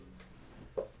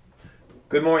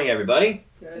Good morning, everybody.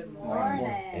 Good morning.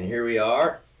 And here we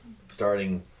are,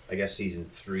 starting, I guess, season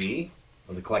 3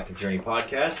 of the Collective Journey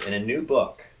podcast, and a new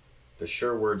book, The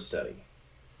Sure Word Study.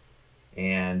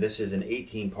 And this is an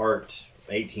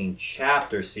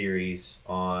 18-chapter series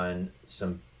on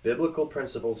some biblical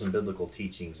principles and biblical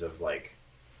teachings of, like,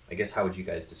 I guess, how would you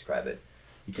guys describe it?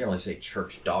 You can't really say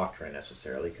church doctrine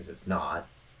necessarily, because it's not.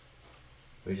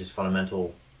 It's just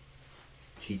fundamental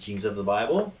teachings of the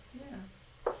Bible. Yeah.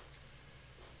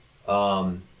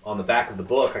 On the back of the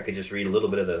book, I could just read a little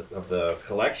bit of the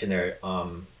collection there.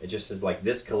 It just says, like,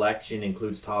 this collection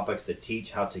includes topics that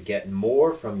teach how to get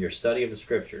more from your study of the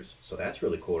scriptures. So that's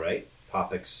really cool, right?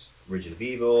 Topics: origin of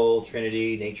evil,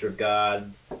 Trinity, nature of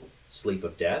God, sleep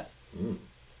of death,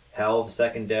 hell, the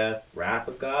second death, wrath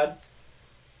of God.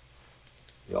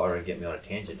 Y'all are going to get me on a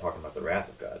tangent talking about the wrath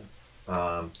of God.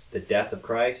 The death of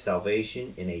Christ,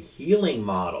 salvation in a healing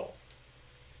model.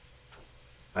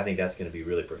 I think that's going to be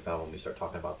really profound when we start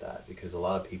talking about that, because a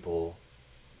lot of people,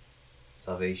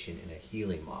 salvation in a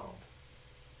healing model.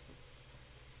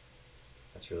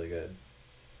 That's really good.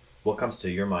 What comes to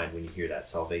your mind when you hear that,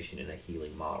 salvation in a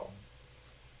healing model?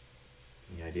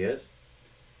 Any ideas?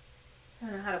 I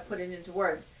don't know how to put it into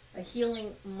words. A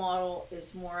healing model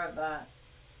is more of a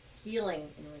healing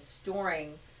and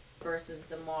restoring versus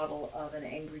the model of an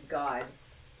angry God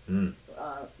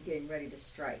getting ready to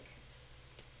strike.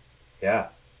 Yeah.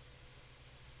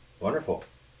 Wonderful.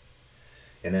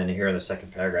 And then here in the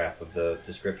second paragraph of the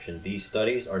description, these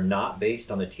studies are not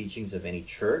based on the teachings of any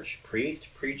church,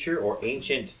 priest, preacher, or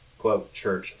ancient, quote,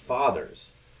 church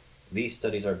fathers. These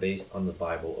studies are based on the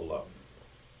Bible alone.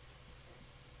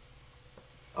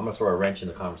 I'm going to throw a wrench in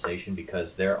the conversation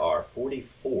because there are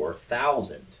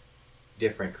 44,000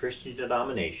 different Christian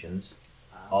denominations,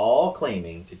 all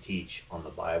claiming to teach on the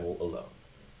Bible alone.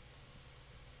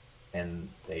 And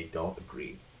they don't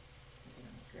agree.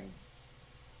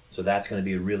 So that's going to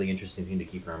be a really interesting thing to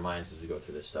keep in our minds as we go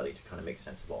through this study to kind of make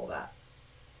sense of all that.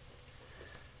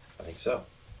 I think so.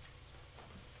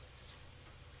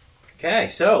 Okay,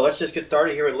 so let's just get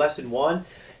started here with lesson 1.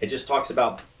 It just talks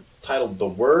about, it's titled The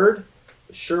Word,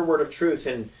 the Sure Word of Truth.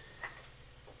 And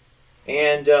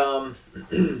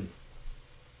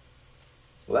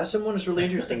lesson 1 is really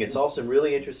interesting. It's all some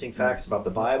really interesting facts about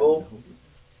the Bible.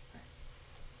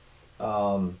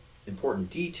 Important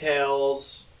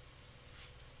details.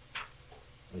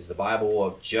 Is the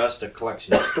Bible just a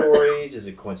collection of stories? Is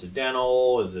it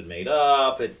coincidental? Is it made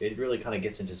up? It really kind of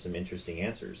gets into some interesting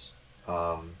answers.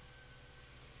 I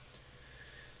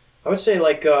would say,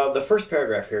 like, the first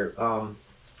paragraph here.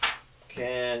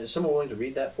 Is someone willing to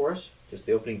read that for us? Just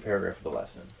the opening paragraph of the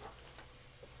lesson.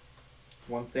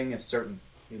 One thing is certain.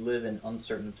 We live in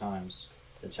uncertain times.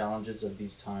 The challenges of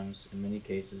these times, in many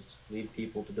cases, lead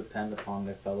people to depend upon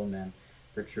their fellow men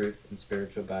for truth and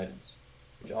spiritual guidance,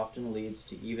 which often leads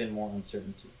to even more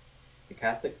uncertainty. The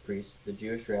Catholic priest, the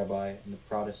Jewish rabbi, and the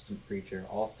Protestant preacher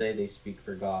all say they speak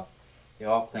for God. They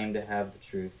all claim to have the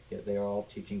truth, yet they are all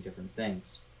teaching different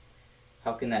things.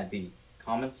 How can that be?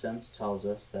 Common sense tells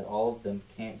us that all of them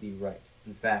can't be right.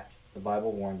 In fact, the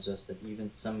Bible warns us that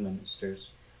even some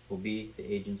ministers will be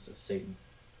the agents of Satan.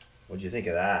 What do you think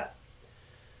of that?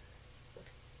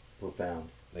 Profound.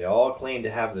 They all claim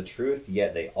to have the truth,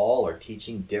 yet they all are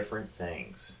teaching different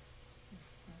things.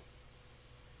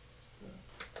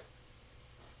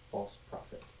 False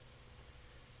prophet.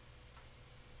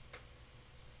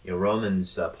 You know,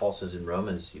 Romans, Paul says in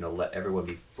Romans, let everyone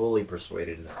be fully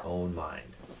persuaded in their own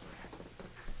mind.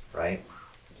 Right?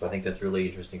 So I think that's really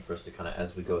interesting for us to kind of,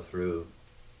 as we go through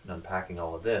and unpacking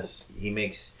all of this,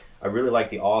 I really like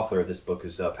the author of this book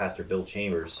is Pastor Bill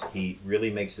Chambers. He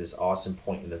really makes this awesome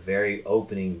point in the very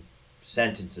opening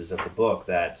sentences of the book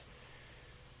that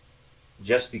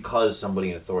just because somebody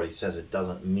in authority says it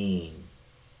doesn't mean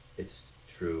it's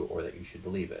true or that you should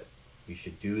believe it. You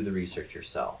should do the research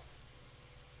yourself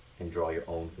and draw your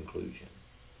own conclusion.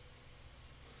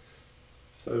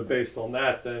 So based on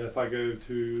that, then, if I go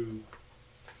to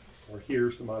or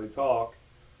hear somebody talk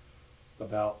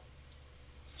about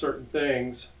certain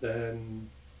things, then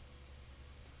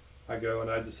I go and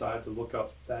I decide to look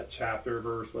up that chapter,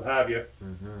 verse, what have you.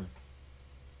 Mm-hmm.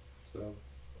 So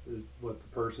is what the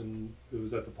person who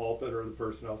was at the pulpit or the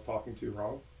person I was talking to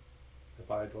wrong if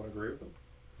I don't agree with them?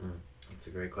 That's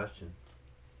a great question.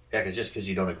 Yeah, because just because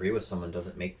you don't agree with someone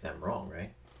doesn't make them wrong,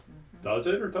 right? Mm-hmm. Does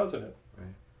it or doesn't it?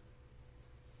 Right.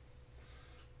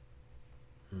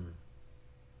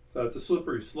 So it's a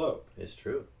slippery slope. It's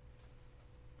true.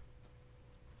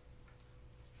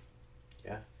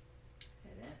 Yeah.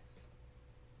 It is.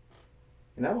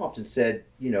 And I've often said,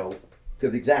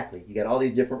 because exactly, you got all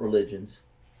these different religions,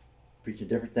 preaching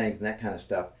different things and that kind of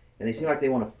stuff. And they seem like they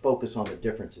want to focus on the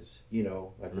differences,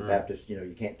 like the Baptist,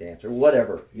 you can't dance or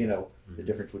whatever, the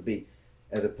difference would be,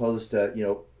 as opposed to,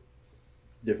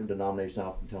 different denominations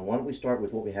often tell them, why don't we start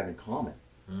with what we have in common?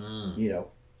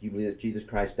 You believe that Jesus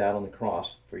Christ died on the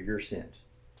cross for your sins,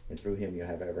 and through him you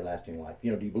have everlasting life. Do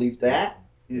you believe that?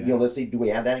 Yeah. Let's see, do we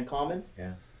have that in common?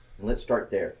 Yeah. And let's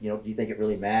start there. Do you think it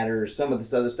really matters? Some of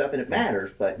this other stuff, and it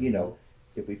matters, but,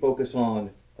 if we focus on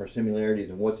our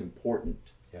similarities and what's important,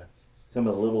 some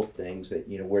of the little things that,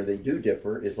 where they do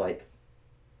differ is like,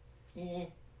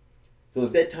 So his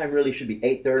bedtime really should be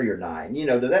 8:30 or 9.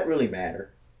 Does that really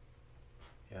matter?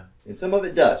 Yeah. And some of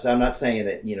it does. I'm not saying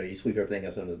that, you sweep everything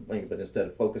else under the blanket, but instead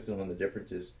of focusing on the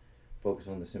differences, focus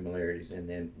on the similarities, and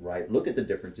then look at the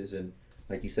differences, and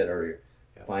like you said earlier,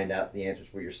 find out the answers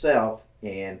for yourself.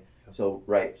 And so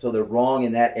they're wrong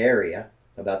in that area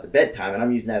about the bedtime, and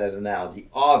I'm using that as an analogy,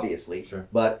 obviously. Sure.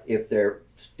 But if their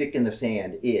stick in the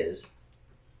sand is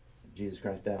Jesus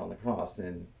Christ died on the cross,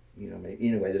 then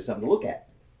anyway, there's something to look at.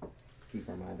 Keep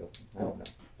our mind open. I don't know.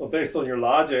 Well, based on your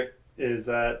logic, is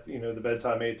that the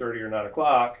bedtime 8:30 or 9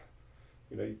 o'clock?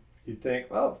 You'd think,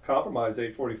 well, compromise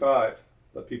 8:45,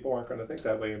 but people aren't going to think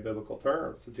that way in biblical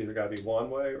terms. It's either got to be one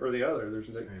way or the other. There's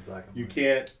Very black and you white.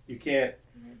 can't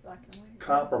Black and white.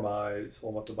 compromise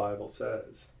on what the Bible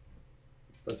says.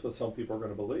 That's what some people are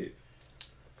going to believe.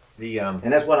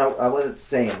 And that's what I wasn't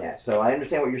saying that. So I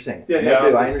understand what you're saying. Yeah, And yeah, I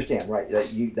do. I I was- understand. Right.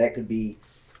 That could be.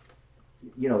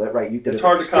 That right. You could It's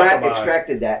have hard to compromise.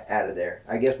 extracted that out of there.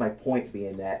 I guess my point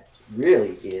being that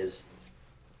really is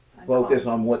focus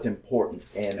on what's important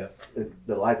and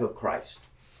the life of Christ.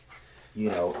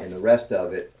 And the rest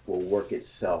of it will work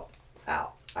itself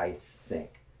out. I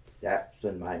think that's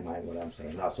in my mind what I'm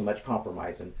saying. Not so much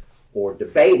compromising or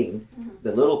debating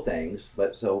the little things,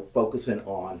 but so focusing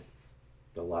on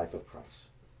the life of Christ.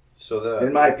 So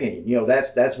In my opinion,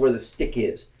 that's where the stick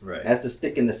is. Right. That's the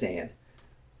stick in the sand.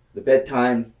 The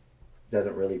bedtime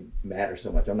doesn't really matter so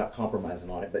much. I'm not compromising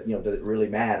on it, but does it really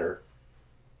matter?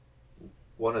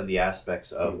 one of the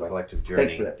aspects of Anyway, collective journey.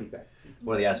 Thanks for that feedback.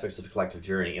 One of the aspects of collective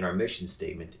journey in our mission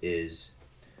statement is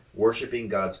worshiping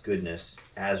God's goodness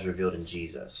as revealed in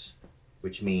Jesus,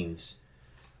 which means,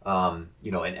 in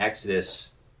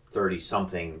Exodus 30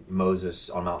 something, Moses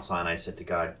on Mount Sinai said to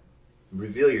God,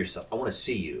 reveal yourself. I want to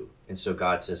see you. And so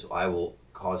God says, I will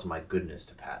cause my goodness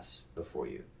to pass before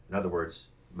you. In other words,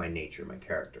 my nature, my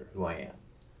character, who I am.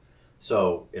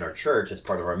 So in our church, as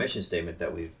part of our mission statement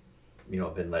that we've,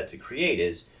 been led to create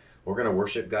is we're going to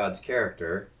worship God's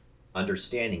character,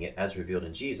 understanding it as revealed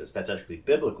in Jesus. That's actually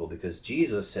biblical because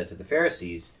Jesus said to the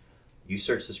Pharisees, you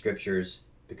search the scriptures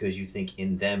because you think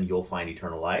in them you'll find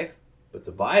eternal life. But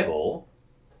the Bible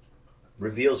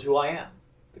reveals who I am,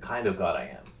 the kind of God I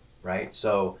am, right?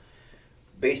 So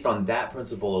based on that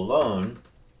principle alone,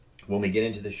 when we get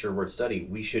into the Sure Word study,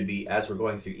 we should be, as we're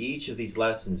going through each of these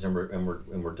lessons and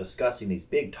we're discussing these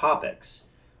big topics,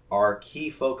 our key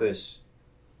focus,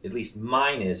 at least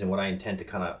mine is, and what I intend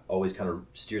to always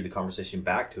steer the conversation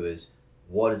back to is,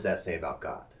 what does that say about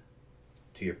God?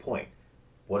 To your point,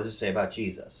 what does it say about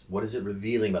Jesus? What is it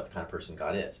revealing about the kind of person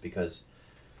God is? Because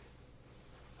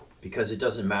it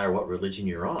doesn't matter what religion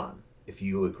you're on if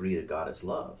you agree that God is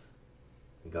love.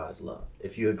 And God is love.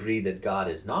 If you agree that God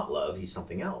is not love, he's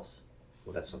something else.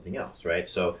 Well, that's something else, right?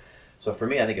 So for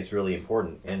me, I think it's really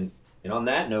important. And on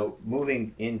that note,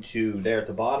 moving into there at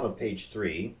the bottom of page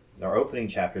 3, our opening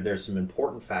chapter, there's some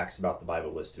important facts about the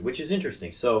Bible listed, which is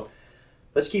interesting. So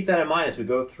let's keep that in mind as we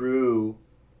go through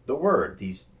the Word.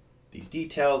 These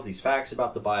details, these facts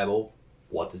about the Bible.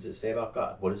 What does it say about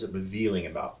God? What is it revealing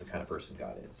about the kind of person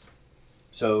God is?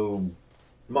 So,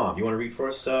 Mom, do you want to read for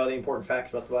us the important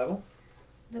facts about the Bible?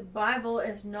 The Bible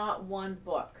is not one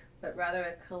book, but rather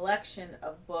a collection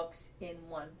of books in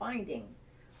one binding.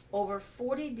 Over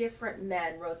 40 different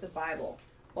men wrote the Bible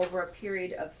over a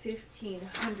period of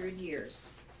 1,500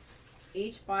 years.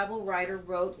 Each Bible writer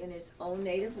wrote in his own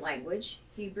native language,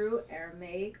 Hebrew,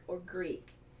 Aramaic, or Greek.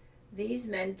 These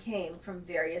men came from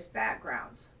various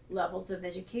backgrounds, levels of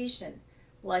education,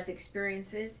 life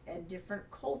experiences, and different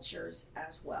cultures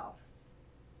as well.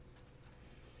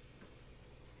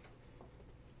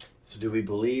 So do we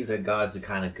believe that God's the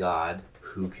kind of God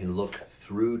who can look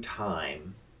through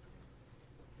time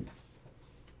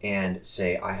and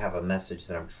say, I have a message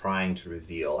that I'm trying to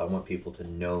reveal. I want people to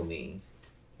know me.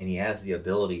 And he has the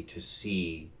ability to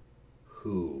see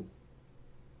who,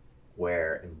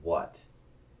 where, and what.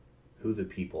 Who the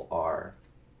people are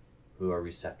who are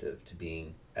receptive to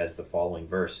being, as the following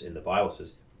verse in the Bible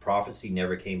says, prophecy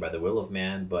never came by the will of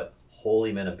man, but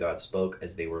holy men of God spoke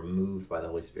as they were moved by the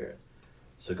Holy Spirit.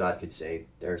 So God could say,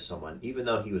 there's someone, even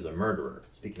though he was a murderer,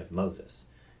 speaking of Moses,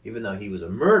 even though he was a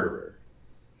murderer,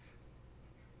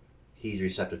 he's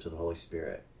receptive to the Holy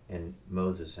Spirit. And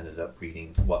Moses ended up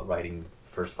writing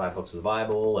first 5 books of the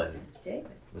Bible, and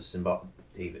David. was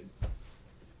David.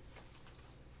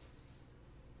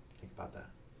 Think about that.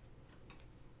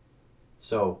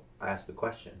 So I ask the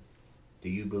question, do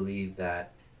you believe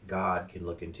that God can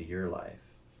look into your life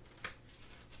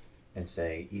and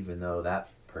say, even though that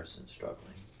person's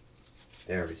struggling,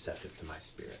 they're receptive to my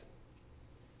spirit?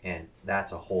 And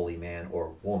that's a holy man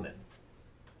or woman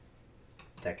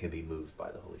that can be moved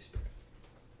by the Holy Spirit.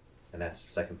 And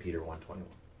that's 2 Peter 1:21.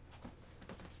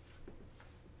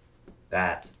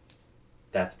 That's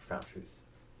a profound truth.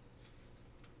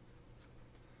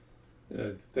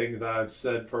 The thing that I've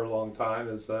said for a long time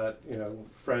is that,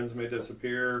 friends may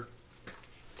disappear,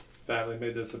 family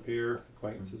may disappear,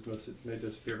 acquaintances may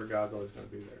disappear, but God's always going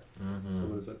to be there. Mm-hmm. So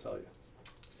what does that tell you?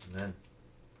 Amen.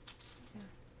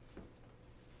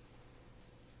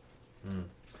 Mm.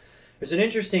 There's an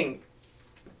interesting,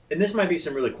 and this might be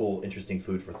some really cool, interesting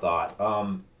food for thought.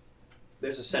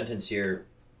 There's a sentence here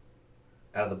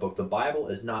out of the book. The Bible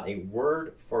is not a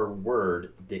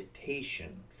word-for-word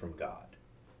dictation from God,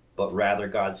 but rather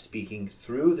God speaking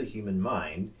through the human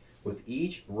mind, with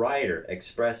each writer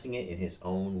expressing it in his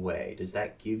own way. Does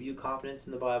that give you confidence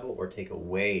in the Bible or take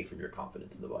away from your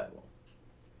confidence in the Bible?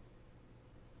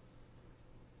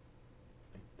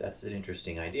 That's an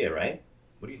interesting idea, right?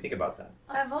 What do you think about that?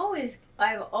 I've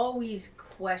always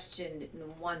questioned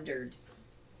and wondered.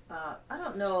 I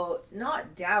don't know,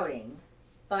 not doubting,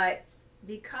 but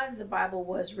because the Bible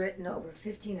was written over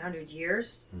 1,500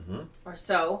 years or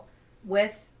so,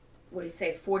 with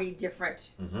 40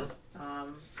 different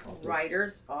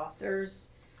writers, authors.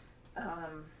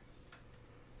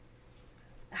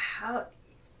 How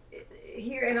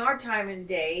here in our time and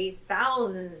day,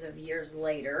 thousands of years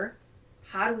later,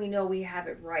 how do we know we have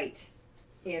it right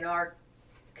in our?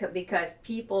 Because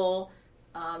people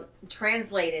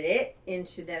translated it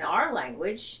into then our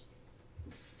language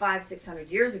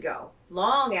 500-600 years ago,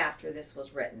 long after this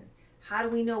was written. How do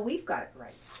we know we've got it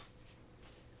right?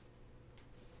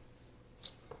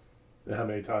 And how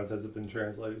many times has it been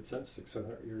translated since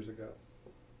 600 years ago?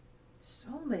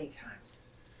 So many times.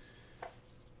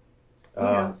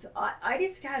 So I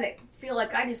just kind of feel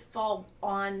like I just fall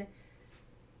on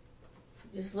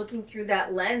just looking through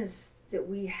that lens that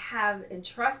we have and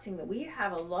trusting that we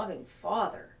have a loving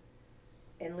Father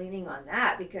and leaning on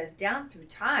that, because down through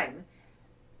time,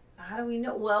 how do we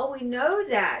know? Well, we know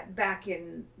that back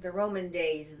in the Roman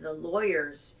days, the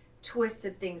lawyers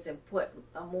twisted things and put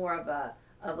more of a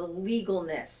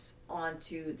legalness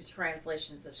onto the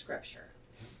translations of Scripture.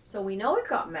 So we know it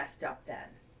got messed up then.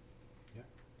 Yeah.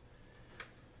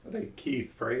 I think a key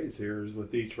phrase here is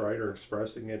with each writer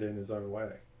expressing it in his own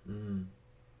way. Mm.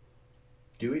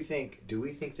 Do we think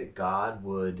that God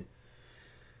would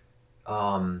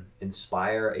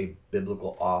inspire a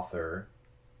biblical author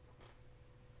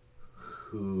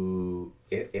who,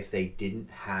 if they didn't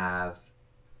have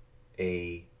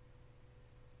a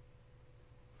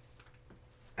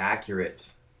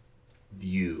accurate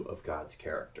view of God's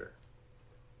character?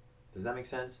 Does that make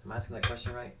sense? Am I asking that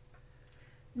question right?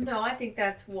 No, I think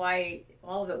that's why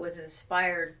all of it was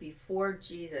inspired before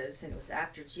Jesus, and it was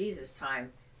after Jesus'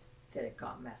 time that it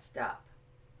got messed up.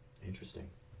 Interesting.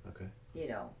 Okay.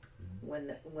 When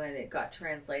it got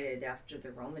translated after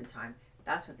the Roman time,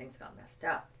 that's when things got messed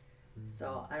up. Mm-hmm.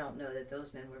 So I don't know that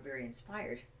those men were very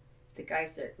inspired. The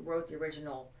guys that wrote the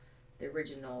original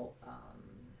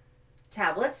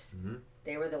tablets,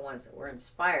 they were the ones that were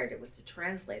inspired. It was the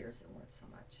translators that weren't so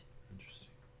much. Interesting.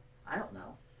 I don't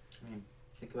know. I mean,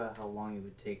 think about how long it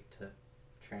would take to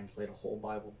translate a whole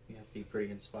Bible. You have to be pretty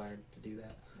inspired to do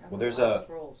that. Well, there's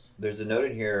a note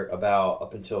in here about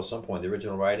up until some point, the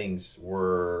original writings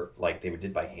were like they were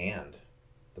did by hand.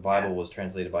 The Bible was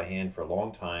translated by hand for a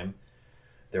long time.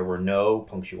 There were no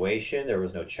punctuation. There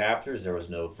was no chapters. There was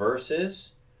no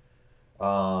verses.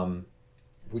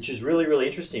 Which is really, really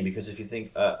interesting, because if you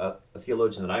think a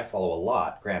theologian that I follow a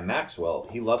lot, Graham Maxwell,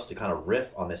 he loves to kind of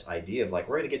riff on this idea of like,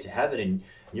 we're going to get to heaven and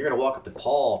you're going to walk up to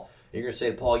Paul and you're going to say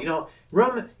to Paul,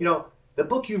 the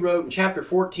book you wrote in chapter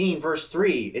 14, verse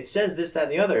 3, it says this, that,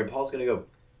 and the other. And Paul's going to go,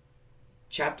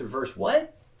 chapter, verse,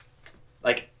 what?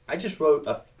 Like, I just wrote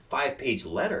a 5-page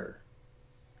letter,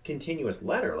 continuous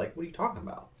letter. Like, what are you talking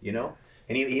about?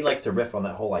 And he likes to riff on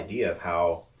that whole idea of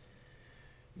how,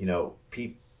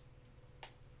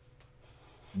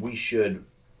 we should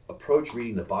approach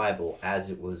reading the Bible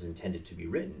as it was intended to be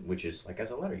written, which is like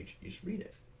as a letter. You just read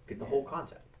it, get the whole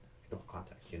context,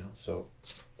 So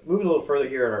moving a little further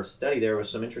here in our study, there was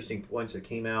some interesting points that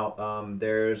came out.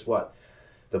 There's what?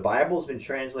 The Bible's been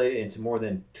translated into more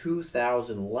than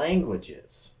 2,000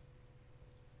 languages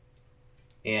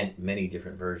and many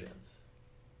different versions.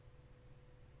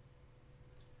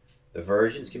 The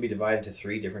versions can be divided into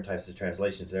 3 different types of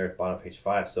translations there at the bottom of page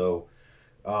 5. So,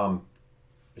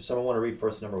 does someone want to read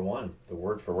first number 1, the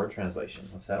word-for-word translation?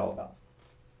 What's that all about?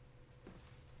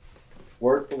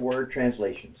 Word-for-word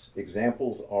translations.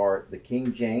 Examples are the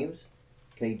King James,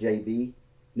 KJV,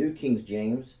 New King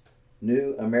James,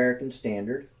 New American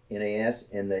Standard, NAS,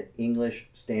 and the English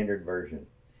Standard Version.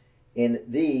 In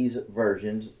these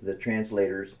versions, the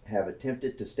translators have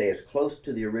attempted to stay as close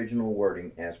to the original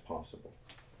wording as possible.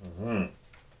 Mm-hmm.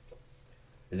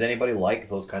 Does anybody like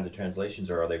those kinds of translations,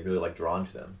 or are they really drawn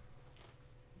to them?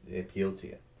 They appeal to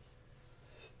you?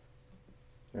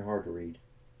 They're hard to read.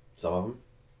 Some of them?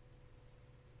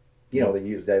 You know, they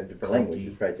use that different Clunky.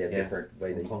 languages, right? They have Yeah. different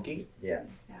way they. Clunky? Yeah.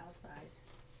 Miss Val's guys.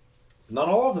 Not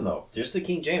all of them, though. Just the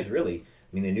King James, really.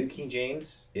 I mean, the New King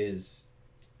James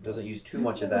doesn't use too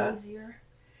much of that. Easier.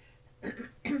 I-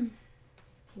 James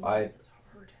is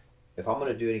hard. If I'm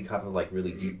going to do any kind of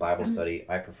really deep Bible study,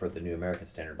 I prefer the New American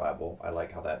Standard Bible. I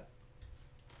like how that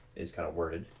is kind of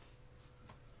worded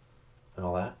and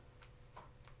all that.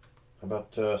 How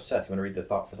about Seth? You want to read the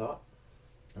thought for thought?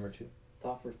 Number 2.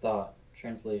 Thought for thought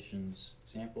translations.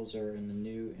 Examples are in the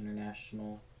New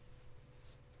International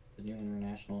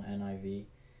NIV,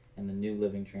 and the New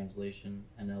Living Translation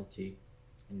 (NLT).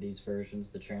 In these versions,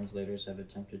 the translators have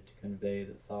attempted to convey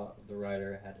the thought of the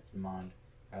writer had in mind,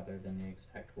 rather than the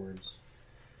exact words.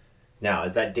 Now,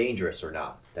 is that dangerous or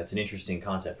not? That's an interesting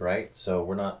concept, right? So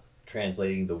we're not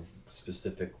translating the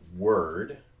specific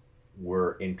word,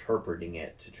 we're interpreting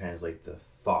it to translate the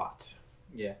thought.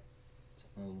 Yeah, it's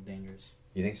a little dangerous.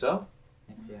 You think so?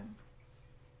 Yeah.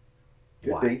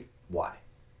 Could Why? be. Why?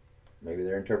 Maybe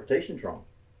their interpretation's wrong.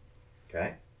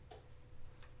 Okay.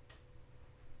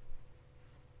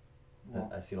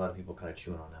 Well, I see a lot of people kind of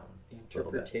chewing on that one. the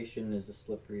little bit. interpretation is a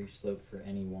slippery slope for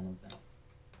any one of them.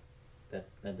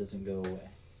 That doesn't go away.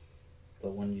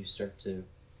 But when you start to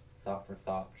thought for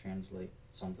thought translate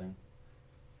something,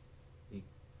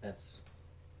 that's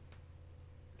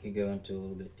could go into a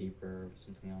little bit deeper or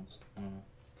something else. I don't know.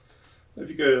 If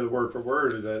you go to the word for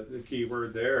word, the key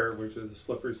word there, which is a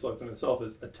slippery slope in itself,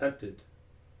 is attempted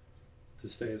to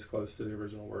stay as close to the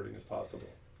original wording as possible.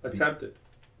 Attempted.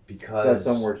 Because Because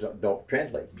some words don't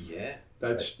translate. yeah.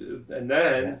 That's and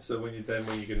then Yeah. so when you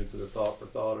get into the thought for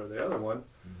thought or the other one,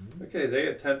 Mm-hmm. okay, they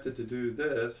attempted to do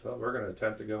this. Well, we're going to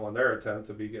attempt to go on their attempt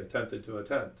to be attempted to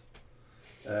attempt.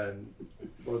 And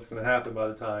what's going to happen by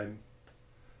the time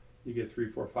you get 3,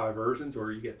 4, 5 versions,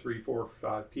 or you get 3, 4,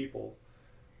 5 people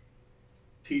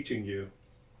teaching you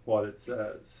what it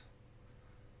says,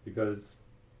 because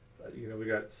we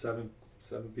got seven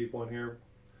people in here.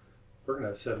 We're going to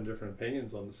have 7 different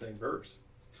opinions on the same verse.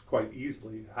 It's quite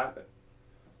easily happen.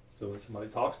 So when somebody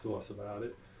talks to us about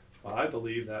it, well, I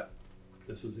believe that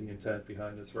this is the intent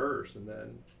behind this verse, and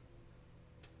then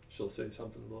she'll say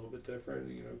something a little bit different,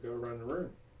 go around the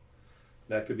room.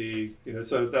 That could be,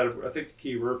 so that I think the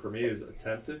key word for me is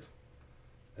attempted,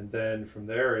 and then from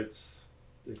there it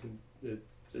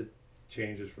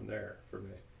changes from there for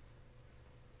me.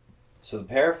 So the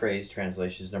paraphrase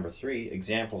translation is number 3.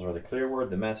 Examples are the Clear Word,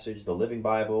 the Message, the Living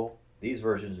Bible. These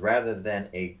versions, rather than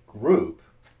a group,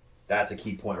 that's a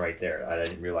key point right there. I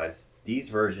didn't realize these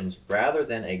versions, rather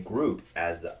than a group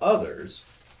as the others,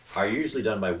 are usually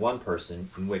done by one person,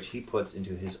 in which he puts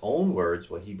into his own words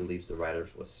what he believes the writer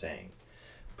was saying.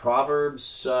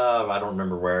 Proverbs, I don't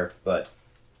remember where, but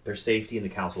there's safety in the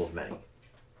counsel of many.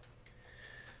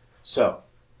 So,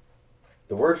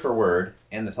 the word for word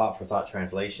and the thought for thought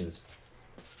translations,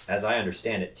 as I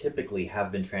understand it, typically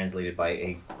have been translated by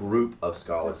a group of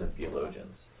scholars and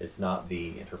theologians. It's not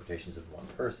the interpretations of one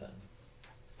person.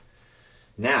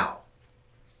 Now,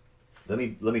 let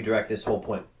me direct this whole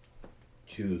point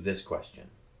to this question.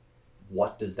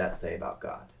 What does that say about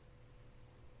God?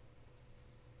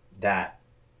 That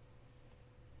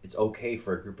it's okay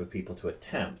for a group of people to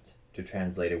attempt to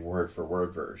translate a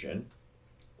word-for-word version,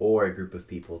 or a group of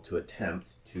people to attempt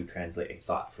to translate a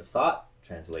thought-for-thought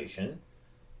translation,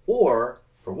 or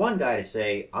for one guy to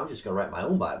say, I'm just going to write my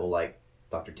own Bible like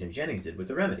Dr. Tim Jennings did with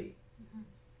The Remedy. Mm-hmm.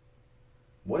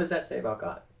 What does that say about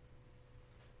God?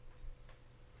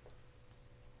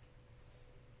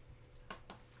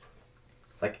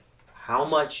 Like, how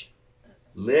much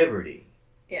liberty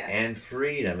and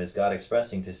freedom is God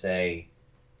expressing to say,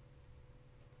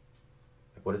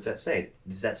 what does that say?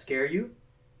 Does that scare you?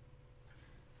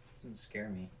 It doesn't scare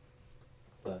me,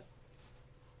 but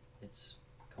it's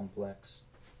complex.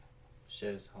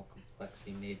 shows how complex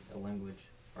he made a language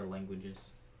or languages.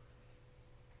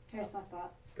 Here's my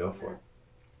thought. Go for it.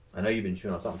 I know you've been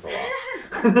chewing on something for a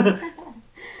while.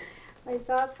 My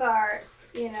thoughts are,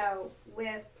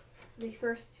 with the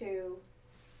first two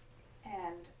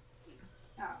and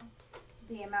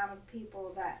the amount of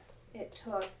people that it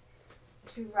took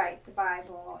to write the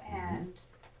Bible and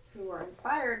who were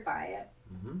inspired by it,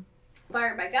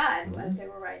 inspired by God as they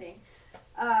were writing.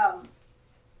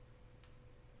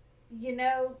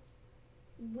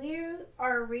 We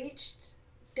are reached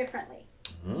differently.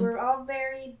 We're all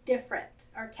very different.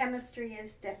 Our chemistry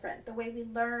is different. The way we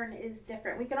learn is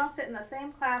different. We can all sit in the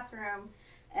same classroom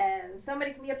and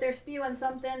somebody can be up there spewing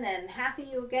something and half of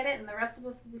you will get it and the rest of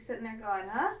us will be sitting there going,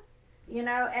 huh?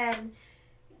 And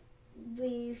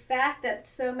the fact that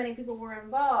so many people were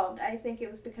involved, I think it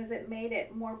was because it made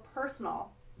it more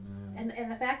personal. And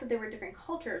the fact that there were different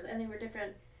cultures and there were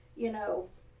different,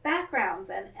 backgrounds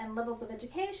and levels of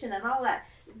education and all that,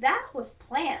 that was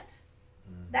planned.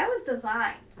 That was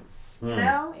designed.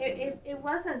 It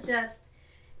wasn't just,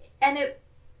 and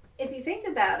if you think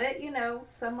about it,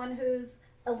 someone who's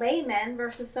a layman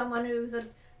versus someone who's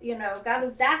got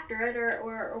his doctorate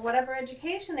or whatever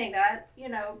education they got,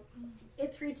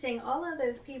 it's reaching all of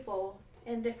those people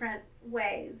in different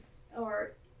ways,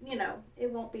 or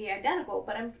it won't be identical,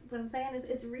 but what I'm saying is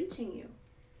it's reaching you.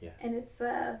 Yeah. And it's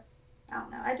I don't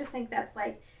know, I just think that's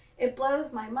like, it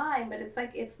blows my mind, but it's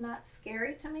like, it's not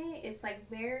scary to me. It's like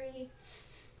very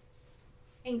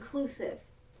inclusive,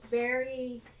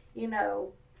 very,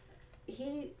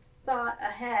 he thought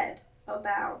ahead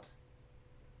about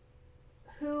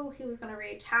who he was going to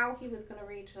reach, how he was going to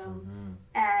reach them,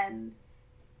 and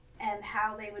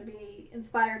how they would be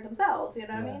inspired themselves, what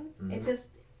I mean? It's just,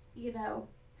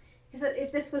 because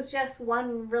if this was just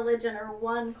one religion or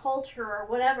one culture or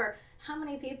whatever, how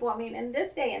many people, in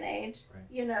this day and age,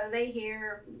 they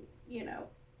hear,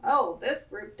 oh, this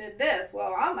group did this.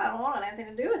 Well, I don't want anything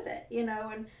to do with it,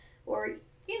 or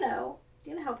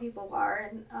how people are.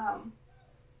 And I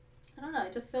don't know, I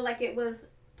just feel like it was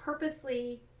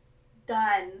purposely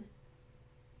done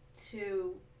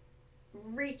to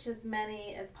reach as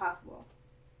many as possible.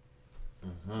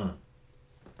 Well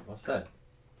said.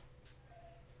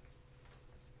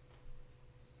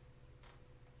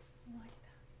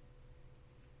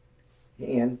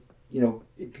 And,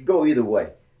 it could go either way.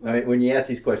 When you ask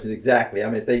these questions, exactly.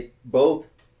 Both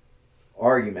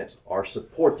arguments are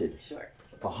supported. Sure.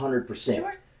 100%.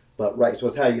 Sure. But, right, so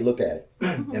it's how you look at it.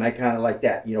 And I kind of like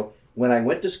that. When I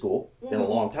went to school, been a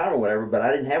long time or whatever, but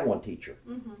I didn't have one teacher.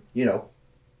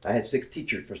 I had 6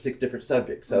 teachers for 6 different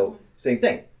subjects. So, same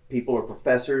thing. People are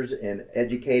professors and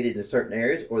educated in certain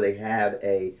areas, or they have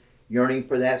a yearning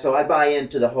for that. So I buy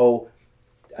into the whole...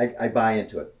 I buy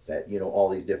into it, that, all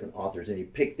these different authors, and you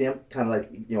pick them kind of like,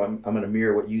 I'm going to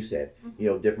mirror what you said.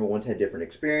 Different ones had different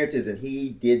experiences, and he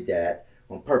did that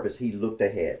on purpose. He looked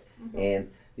ahead.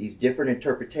 And these different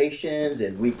interpretations,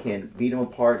 and we can beat them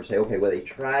apart and say, okay, well, they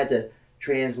tried to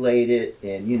translate it,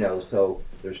 and, so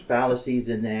there's fallacies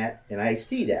in that, and I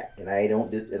see that, and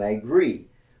I agree.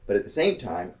 But at the same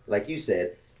time, like you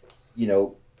said,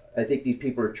 I think these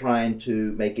people are trying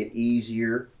to make it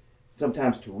easier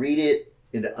sometimes to read it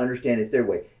and to understand it their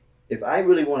way. If I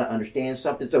really want to understand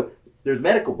something, so there's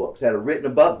medical books that are written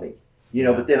above me,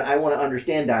 but then I want to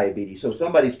understand diabetes. So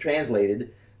somebody's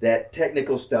translated that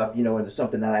technical stuff, into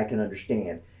something that I can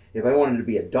understand. If I wanted to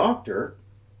be a doctor,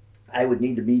 I would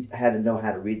need to had to know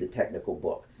how to read the technical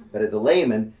book. But as a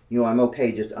layman, I'm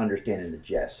okay just understanding the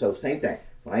gist. So same thing.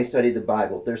 When I study the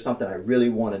Bible, if there's something I really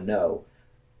want to know,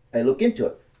 I look into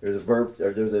it. There's a verb,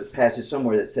 or there's a passage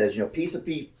somewhere that says, piece of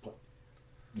people.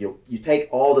 You take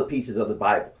all the pieces of the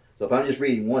Bible. So if I'm just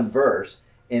reading one verse,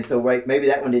 and so maybe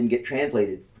that one didn't get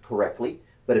translated correctly,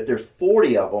 but if there's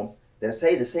 40 of them that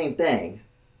say the same thing,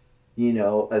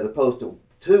 as opposed to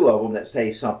 2 of them that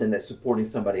say something that's supporting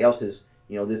somebody else's,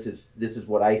 this is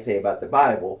what I say about the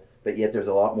Bible, but yet there's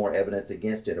a lot more evidence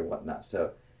against it or whatnot.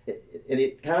 So,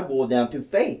 it kind of boils down to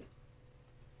faith.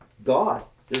 God.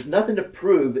 There's nothing to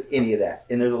prove any of that,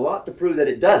 and there's a lot to prove that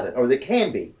it doesn't, or that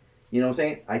can be. You know what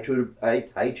I'm saying?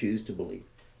 I choose to believe.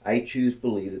 I choose to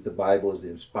believe that the Bible is the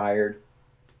inspired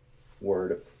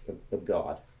word of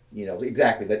God.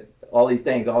 Exactly. But all these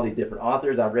things, all these different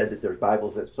authors, I've read that there's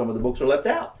Bibles that some of the books are left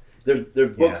out. There's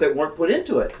books that weren't put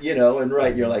into it, and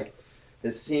right, you're like,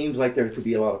 it seems like there could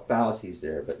be a lot of fallacies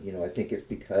there, but, I think it's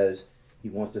because he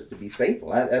wants us to be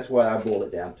faithful. That's why I boil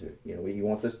it down to. He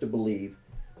wants us to believe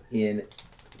in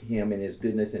him and his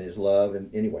goodness and his love. And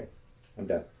anyway, I'm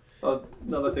done.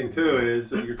 Another thing too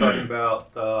is you're talking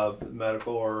about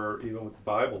medical or even with the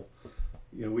Bible.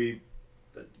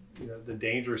 the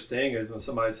dangerous thing is when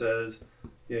somebody says,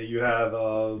 you have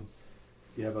a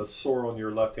sore on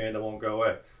your left hand that won't go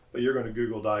away, but you're going to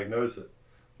Google diagnose it.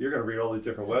 You're going to read all these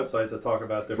different websites that talk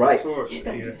about different sores. So you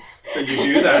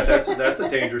do that. That's a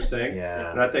dangerous thing.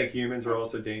 Yeah. And I think humans are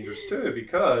also dangerous too,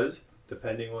 because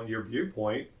depending on your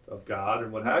viewpoint of God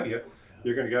and what have you,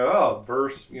 you're going to go,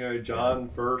 verse, John,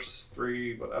 verse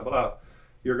 3, blah, blah, blah.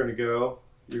 You're going to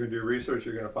do research.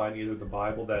 You're going to find either the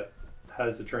Bible that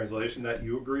has the translation that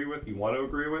you agree with, you want to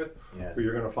agree with, Yes. or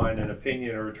you're going to find an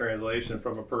opinion or a translation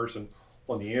from a person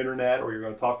on the internet, or you're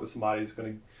going to talk to somebody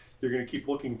you're going to keep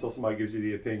looking until somebody gives you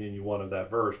the opinion you want of that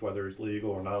verse, whether it's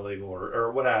legal or not legal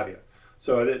or what have you.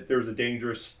 So there's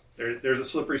a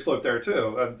slippery slope there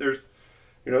too. There's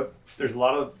a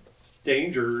lot of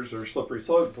dangers or slippery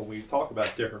slopes when we talk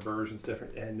about different versions,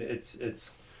 and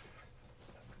it's.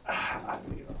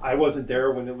 I wasn't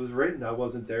there when it was written. I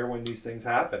wasn't there when these things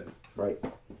happened. Right.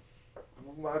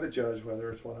 I'm not to judge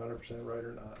whether it's 100% right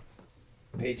or not.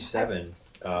 Page 7,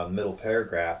 middle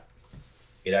paragraph,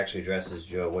 it actually addresses,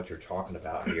 Joe, what you're talking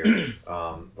about here.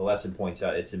 The lesson points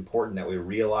out it's important that we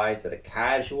realize that a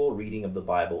casual reading of the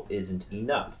Bible isn't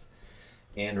enough,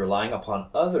 and relying upon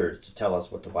others to tell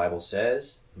us what the Bible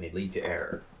says may lead to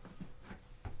error.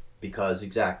 Because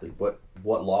exactly, what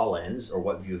law lens or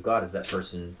what view of God is that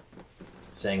person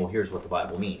saying, well, here's what the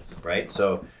Bible means, right?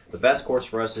 So the best course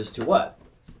for us is to what?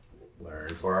 Learn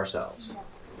for ourselves.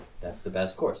 That's the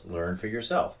best course. Learn for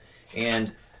yourself.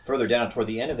 And further down toward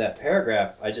the end of that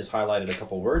paragraph, I just highlighted a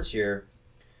couple words here.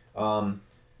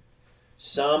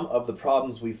 Some of the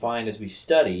problems we find as we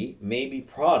study may be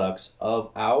products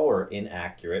of our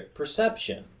inaccurate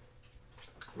perception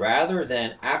rather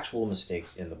than actual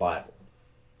mistakes in the Bible.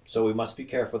 So we must be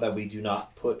careful that we do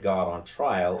not put God on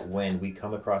trial when we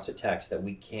come across a text that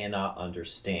we cannot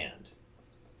understand.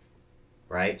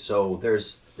 Right? So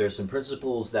there's some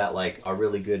principles that are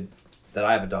really good that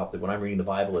I've adopted when I'm reading the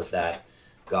Bible, is that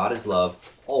God is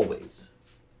love always.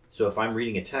 So if I'm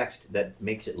reading a text that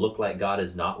makes it look like God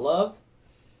is not love,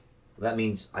 that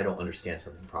means I don't understand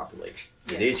something properly.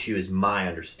 Yeah. The issue is my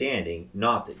understanding,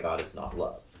 not that God is not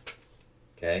love.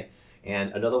 Okay?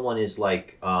 And another one is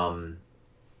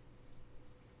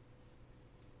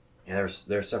and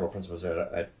there's several principles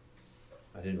that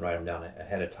I didn't write them down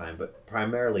ahead of time, but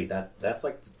primarily that's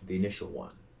like the initial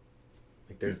one.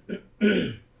 There's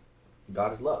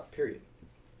God is love, period.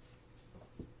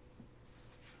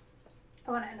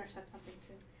 I want to intercept something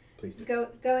too. Please do.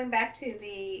 Going back to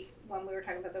when we were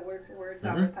talking about the word for word,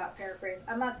 thought for thought paraphrase.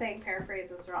 I'm not saying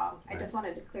paraphrase is wrong. I just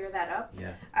wanted to clear that up.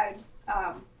 Yeah.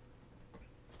 I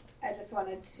just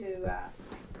wanted to,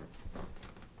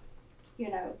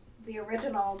 the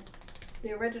original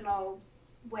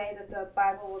way that the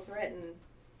Bible was written,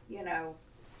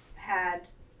 had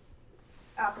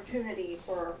opportunity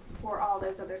for all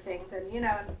those other things, and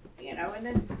and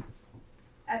it's,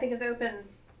 I think it's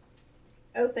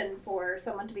open for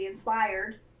someone to be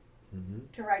inspired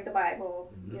to write the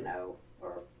Bible,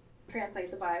 or translate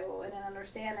the Bible in an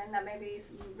understanding that maybe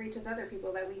reaches other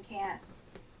people that we can't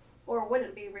or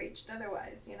wouldn't be reached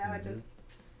otherwise.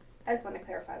 I just want to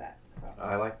clarify that. So.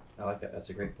 I like that. That's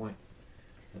a great point.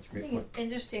 That's a great point. It's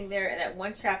interesting there in that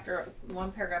one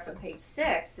paragraph on page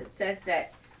 6, it says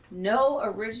that no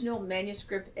original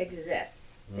manuscript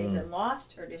exists. They've been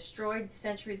lost or destroyed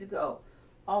centuries ago.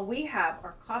 All we have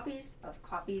are copies of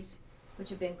copies which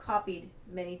have been copied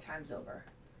many times over.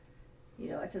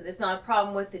 So there's not a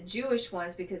problem with the Jewish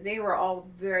ones because they were all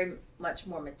very much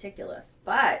more meticulous.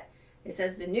 But it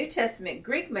says the New Testament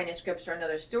Greek manuscripts are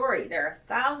another story. There are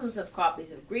thousands of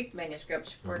copies of Greek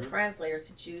manuscripts for translators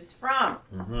to choose from.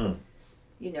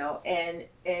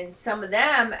 And some of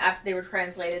them, after they were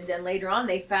translated, then later on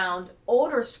they found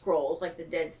older scrolls, like the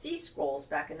Dead Sea Scrolls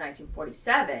back in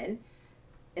 1947,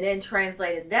 and then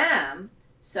translated them.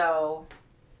 So,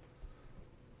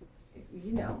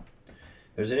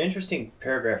 There's an interesting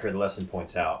paragraph here the lesson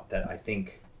points out that I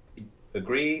think,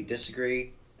 agree,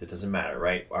 disagree, that doesn't matter,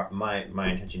 right? My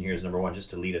intention here is, number one, just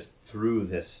to lead us through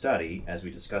this study as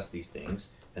we discuss these things,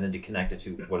 and then to connect it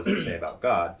to what does it say about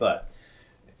God. But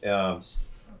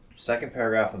second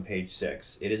paragraph on page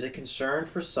 6, it is a concern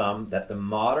for some that the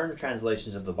modern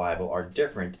translations of the Bible are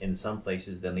different in some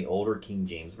places than the older King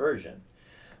James Version,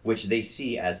 which they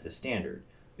see as the standard.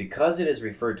 Because it is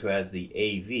referred to as the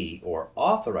AV, or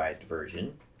Authorized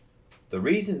Version, the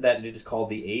reason that it is called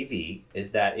the AV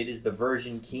is that it is the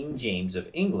version King James of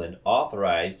England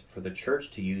authorized for the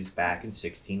church to use back in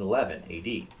 1611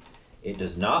 AD. It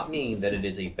does not mean that it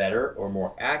is a better or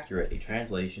more accurate a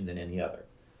translation than any other.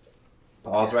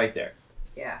 Pause right there.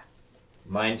 Yeah.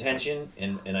 My intention,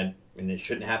 and it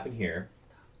shouldn't happen here,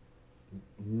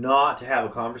 not to have a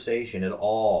conversation at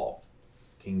all.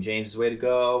 King James is the way to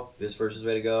go. This verse is the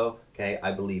way to go. Okay,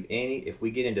 I believe if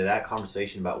we get into that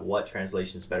conversation about what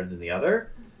translation is better than the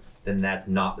other, then that's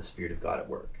not the Spirit of God at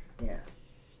work. Yeah.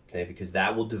 Okay, because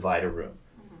that will divide a room.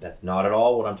 That's not at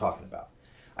all what I'm talking about.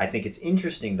 I think it's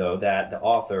interesting, though, that the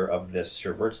author of this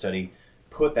short word study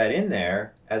put that in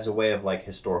there as a way of like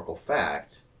historical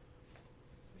fact.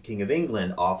 The King of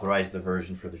England authorized the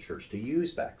version for the church to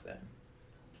use back then.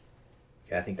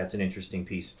 Okay, I think that's an interesting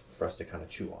piece for us to kind of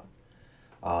chew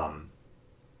on.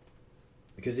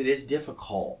 Because it is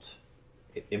difficult.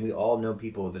 And we all know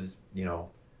people that is,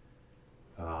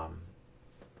 I'll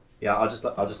just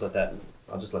let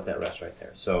that rest right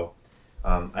there. So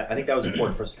I think that was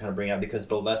important for us to kind of bring out, because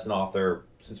the lesson author,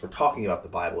 since we're talking about the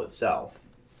Bible itself,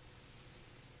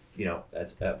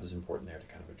 that was important there to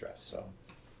kind of address. So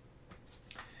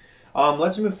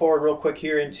let's move forward real quick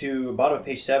here into bottom of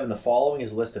page 7. The following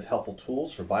is a list of helpful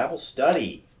tools for Bible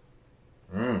study.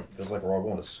 Feels like we're all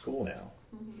going to school now.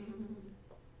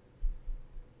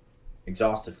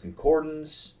 Exhaustive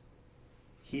concordance,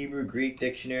 Hebrew Greek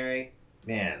dictionary.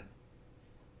 Man,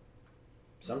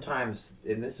 sometimes,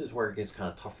 and this is where it gets kind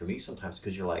of tough for me sometimes,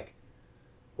 because you're like,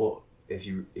 well, if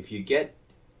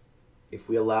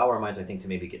we allow our minds, I think, to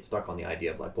maybe get stuck on the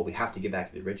idea of like, well, we have to get back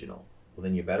to the original. Well,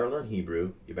 then you better learn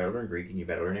Hebrew, you better learn Greek, and you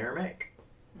better learn Aramaic.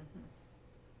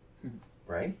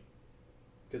 Right?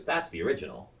 Because that's the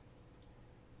original.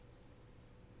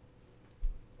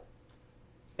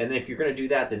 And then if you're going to do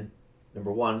that, then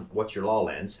number one, what's your law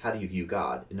lens? How do you view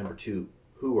God? And number two,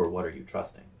 who or what are you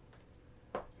trusting?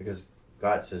 Because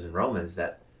God says in Romans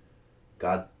that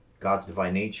God's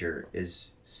divine nature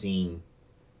is seen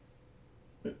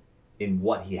in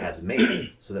what he has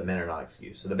made, so that men are not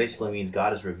excused. So that basically means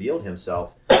God has revealed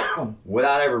himself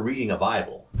without ever reading a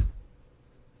Bible.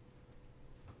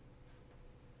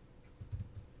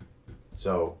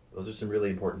 So those are some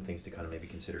really important things to kind of maybe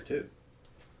consider too.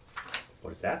 What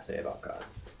does that say about God?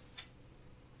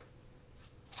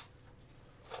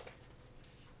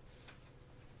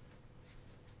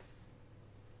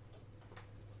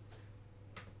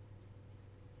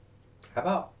 How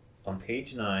about on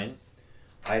page 9,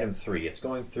 item 3? It's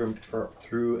going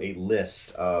through a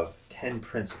list of 10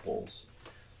 principles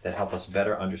that help us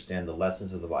better understand the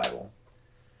lessons of the Bible.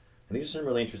 And these are some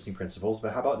really interesting principles,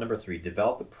 but how about number 3?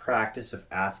 Develop the practice of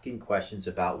asking questions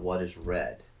about what is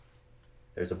read.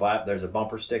 There's a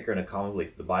bumper sticker and a common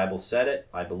belief. The Bible said it,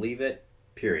 I believe it,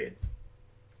 period.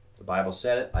 The Bible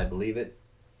said it, I believe it,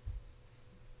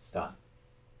 done.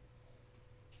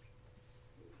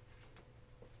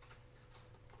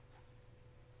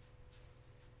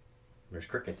 There's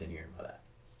crickets in here about that.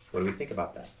 What do we think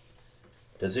about that?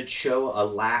 Does it show a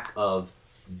lack of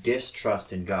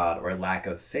distrust in God or a lack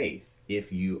of faith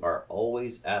if you are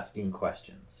always asking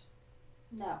questions?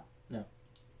 No.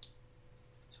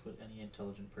 That's what any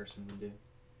intelligent person would do.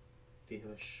 If you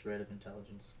have a shred of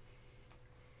intelligence.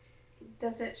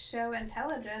 Does it show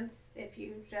intelligence if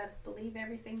you just believe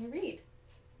everything you read?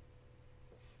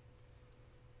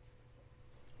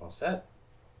 Well said.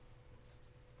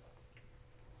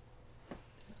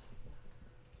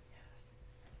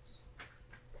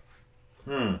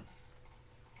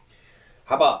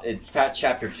 How about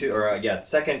chapter 2, or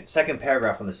second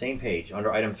paragraph on the same page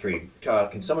under item 3?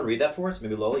 Can someone read that for us?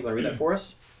 Maybe Lola, you want to read that for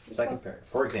us? Second paragraph.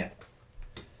 For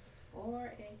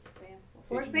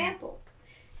example,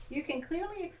 you can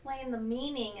clearly explain the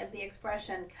meaning of the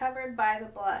expression covered by the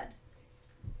blood.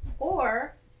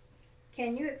 Or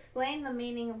can you explain the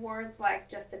meaning of words like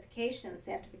justification,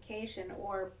 sanctification,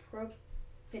 or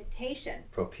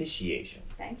propitiation?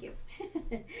 Thank you.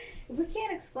 If we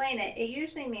can't explain it, it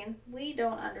usually means we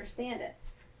don't understand it.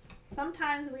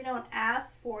 Sometimes we don't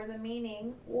ask for the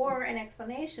meaning or an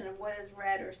explanation of what is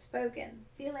read or spoken,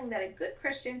 feeling that a good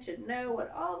Christian should know what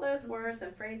all those words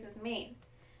and phrases mean,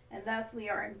 and thus we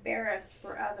are embarrassed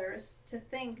for others to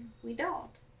think we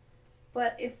don't.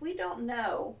 But if we don't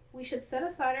know, we should set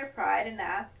aside our pride and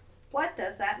ask, what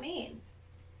does that mean?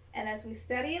 And as we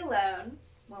study alone,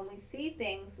 when we see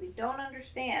things we don't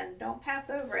understand, don't pass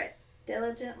over it.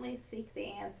 Diligently seek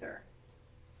the answer.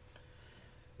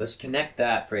 Let's connect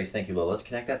that phrase, thank you, Lola. Let's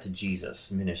connect that to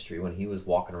Jesus' ministry when he was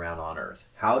walking around on earth.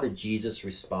 How did Jesus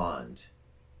respond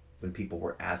when people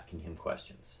were asking him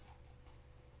questions?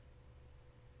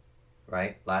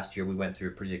 Right? Last year we went through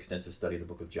a pretty extensive study of the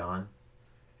book of John.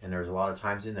 And there's a lot of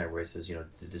times in there where it says,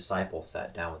 the disciples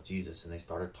sat down with Jesus and they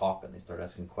started talking. They started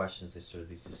asking questions. They started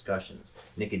these discussions.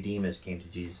 Nicodemus came to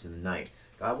Jesus in the night.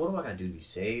 God, what do I got to do to be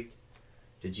saved?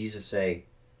 Did Jesus say,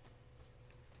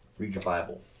 read your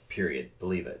Bible, period,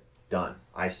 believe it, done.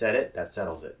 I said it, that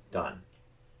settles it, done.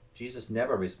 Jesus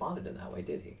never responded in that way,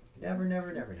 did he? Never.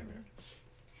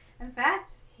 In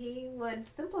fact, he would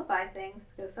simplify things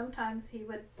because sometimes he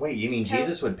would. Wait, you mean tell-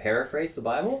 Jesus would paraphrase the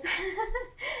Bible?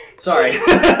 Sorry.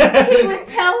 He would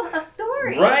tell a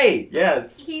story. Right,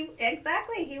 yes. He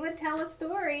would tell a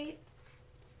story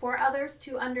for others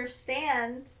to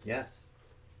understand Yes.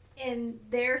 in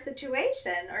their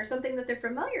situation or something that they're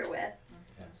familiar with.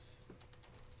 Yes.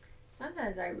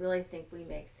 Sometimes I really think we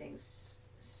make things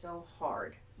so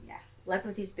hard. Yeah. Like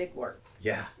with these big words.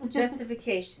 Yeah.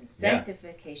 Justification,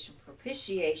 sanctification,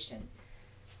 propitiation.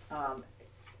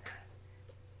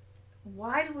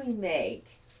 Why do we make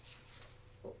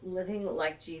living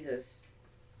like Jesus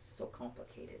so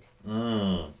complicated?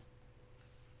 Mm.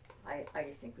 I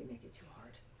just think we make it too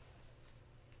hard.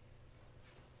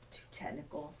 Too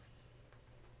technical.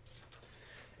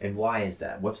 And why is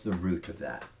that? What's the root of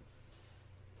that?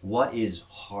 What is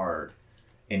hard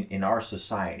in our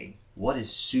society? What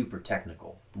is super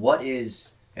technical? What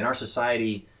is, in our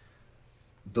society,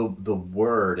 the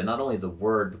word, and not only the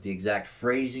word, but the exact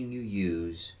phrasing you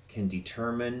use can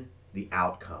determine the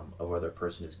outcome of whether a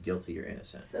person is guilty or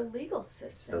innocent. It's the legal It's the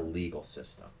system. legal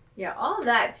system. Yeah, all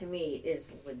that to me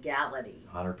is legality.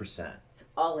 100%. It's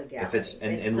all legality. If it's,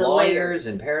 and the lawyers layers.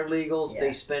 and paralegals, Yeah.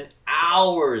 they spend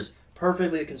hours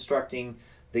perfectly constructing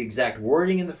the exact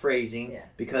wording and the phrasing, Yeah.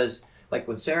 because like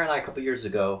when Sarah and I a couple years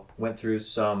ago went through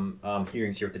some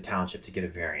hearings here at the township to get a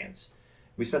variance,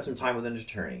 we spent some time with an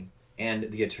attorney,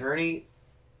 and the attorney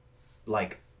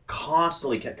like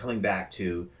constantly kept coming back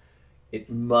to, it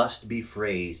must be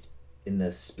phrased in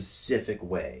the specific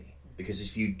way, because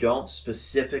if you don't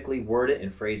specifically word it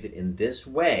and phrase it in this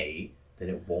way, then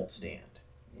it won't stand.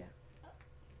 Yeah.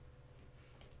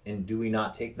 And do we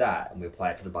not take that and we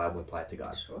apply it to the Bible, we apply it to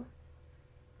God? Sure.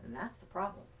 And that's the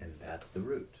problem. And that's the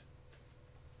root.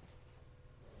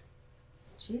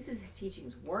 Jesus'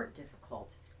 teachings weren't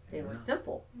difficult. They Yeah. were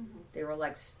simple. They were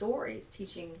like stories,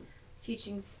 teaching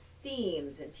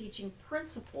themes and teaching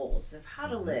principles of how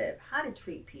to live, how to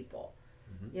treat people.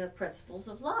 Mhm. You know, principles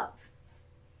of love.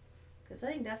 Because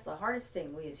I think that's the hardest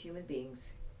thing we as human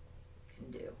beings can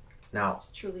do. Now, Is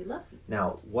to truly love people.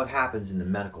 Now, what happens in the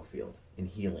medical field, in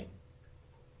healing?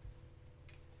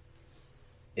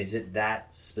 Is it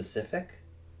that specific?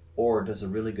 Or does a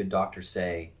really good doctor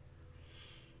say,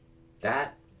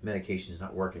 that medication is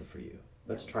not working for you.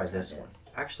 Let's try this one.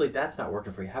 Actually, that's not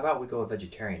working for you. How about we go a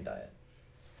vegetarian diet?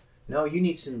 No, you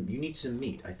need some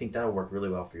meat. I think that'll work really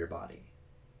well for your body.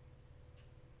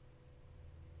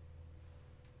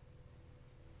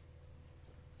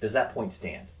 Does that point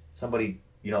stand? Somebody,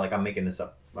 like I'm making this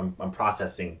up. I'm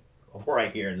processing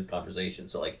right here in this conversation.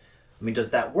 So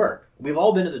does that work? We've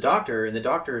all been to the doctor, and the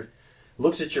doctor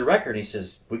looks at your record and he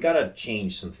says, we got to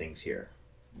change some things here.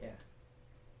 Yeah.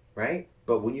 Right?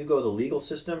 But when you go to the legal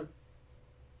system,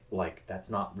 that's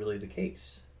not really the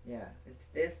case. Yeah.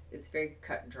 It's very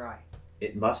cut and dry.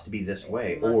 It must be this It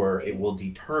way, must or be. it will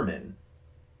determine.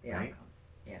 The Right. outcome.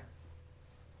 Yeah.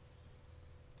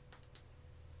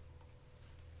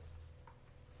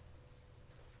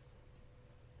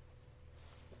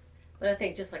 But I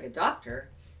think just like a doctor,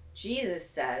 Jesus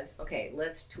says, okay,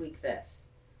 let's tweak this.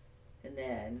 And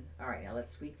then, all right, now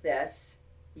let's tweak this,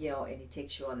 and he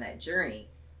takes you on that journey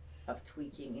of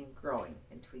tweaking and growing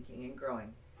and tweaking and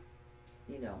growing,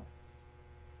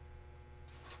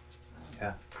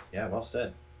 Yeah, well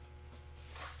said.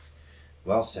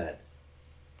 Well said.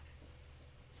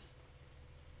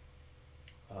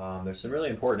 There's some really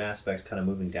important aspects kind of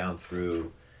moving down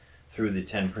through the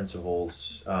 10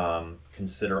 principles.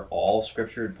 Consider all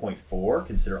scripture, point 4,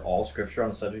 consider all scripture on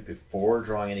the subject before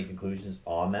drawing any conclusions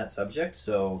on that subject.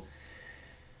 So,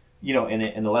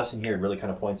 and the lesson here really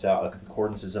kind of points out a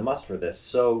concordance is a must for this.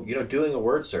 So, doing a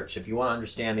word search, if you want to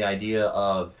understand the idea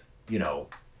of,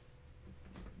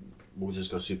 we'll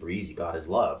just go super easy, God is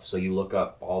love. So you look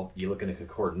in a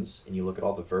concordance and you look at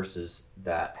all the verses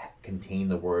that contain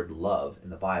the word love in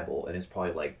the Bible, and it's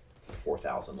probably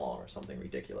 4,000 long or something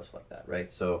ridiculous like that,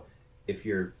 right? So if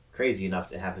you're crazy enough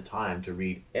to have the time to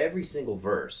read every single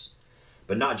verse,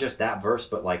 but not just that verse,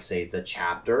 but say the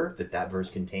chapter that verse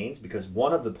contains, because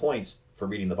one of the points for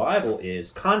reading the Bible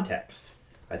is context.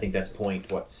 I think that's point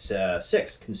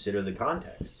 6, consider the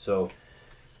context. So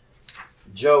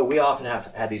Joe, we often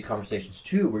have had these conversations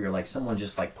too where you're someone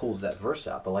just pulls that verse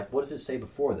out, but what does it say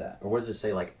before that? Or what does it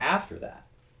say after that?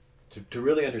 To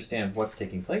really understand what's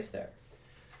taking place there.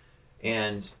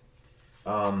 And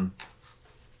I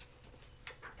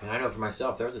know for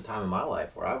myself, there was a time in my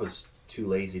life where I was too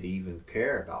lazy to even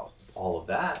care about all of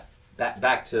that.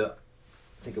 Back to,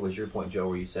 I think it was your point, Joe,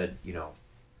 where you said,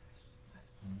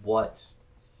 what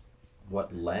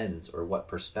what lens or what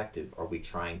perspective are we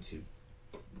trying to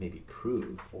maybe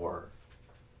prove or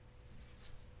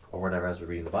whatever as we're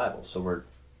reading the Bible. So we're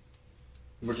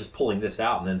just pulling this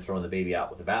out and then throwing the baby out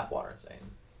with the bathwater and saying,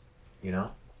 you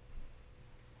know?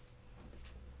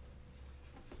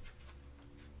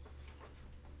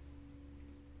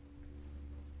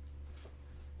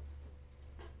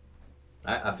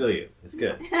 I feel you. It's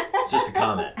good. It's just a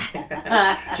comment.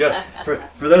 Joe,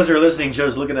 for those who are listening,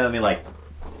 Joe's looking at me like,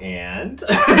 and?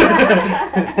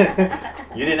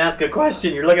 You didn't ask a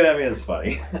question. You're looking at me. It's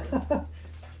funny.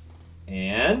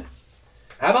 And?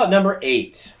 How about number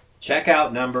 8? Check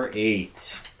out number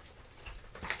 8.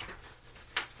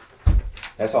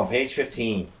 That's on page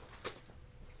 15.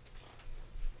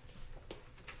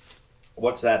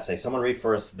 What's that say? Someone read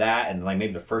first that and like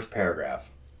maybe the first paragraph.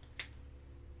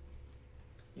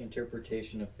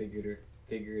 Interpretation of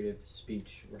figurative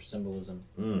speech or symbolism.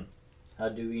 Mm. How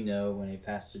do we know when a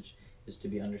passage is to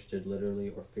be understood literally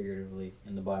or figuratively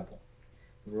in the Bible?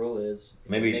 The rule is...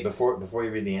 Maybe before you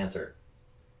read the answer.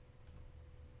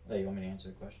 Oh, you want me to answer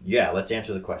the question? Yeah, let's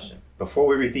answer the question. Before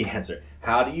we read the answer,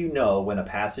 how do you know when a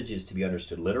passage is to be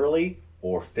understood literally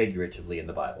or figuratively in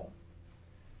the Bible?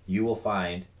 You will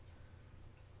find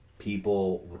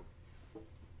people,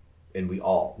 and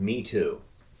me too,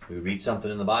 we read something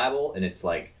in the Bible and it's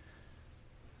like,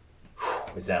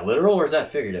 is that literal or is that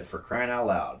figurative, for crying out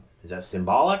loud? Is that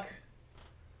symbolic?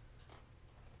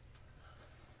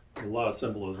 A lot of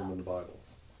symbolism in the Bible.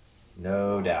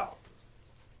 No doubt.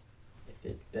 If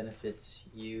it benefits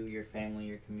you, your family,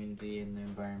 your community, and the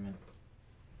environment,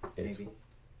 It's, maybe.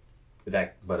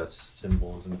 but a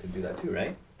symbolism could do that too,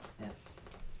 right? Yeah.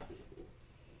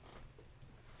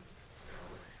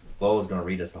 Lola's going to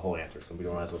read us the whole answer, so we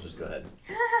might as well just go ahead.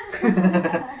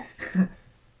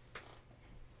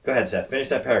 Go ahead, Seth. Finish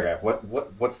that paragraph.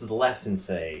 What's the lesson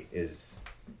say is...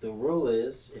 The rule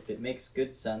is, if it makes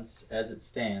good sense as it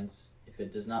stands, if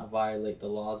it does not violate the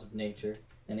laws of nature,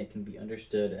 then it can be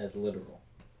understood as literal.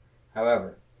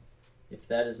 However, if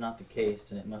that is not the case,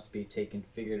 then it must be taken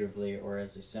figuratively or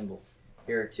as a symbol.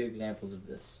 Here are 2 examples of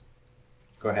this.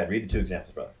 Go ahead. Read the 2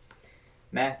 examples, brother.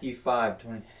 Matthew 5,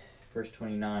 verse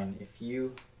 29.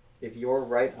 If your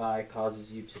right eye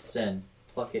causes you to sin,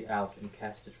 pluck it out and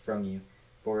cast it from you,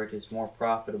 for it is more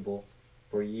profitable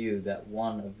for you that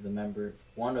one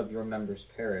of your members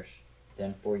perish,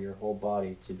 than for your whole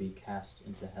body to be cast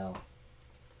into hell.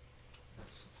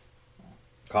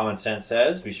 Common sense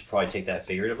says we should probably take that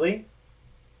figuratively,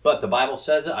 but the Bible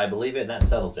says it, I believe it, and that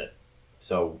settles it.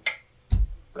 So,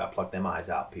 gotta pluck them eyes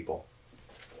out, people.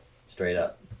 Straight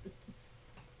up.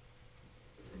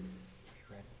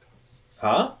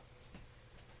 Huh?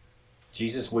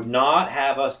 Jesus would not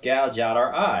have us gouge out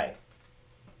our eye.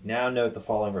 Now note the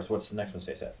following verse. What's the next one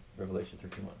say, Seth? Revelation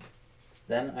 13:1.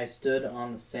 Then I stood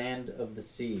on the sand of the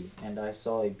sea, and I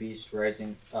saw a beast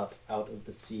rising up out of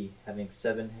the sea, having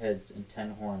 7 heads and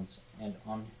 10 horns, and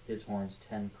on his horns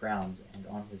 10 crowns, and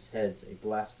on his heads a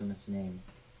blasphemous name.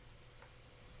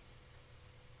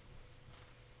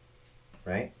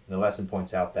 Right? The lesson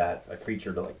points out that a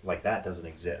creature like that doesn't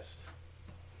exist.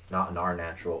 Not in our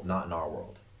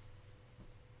world.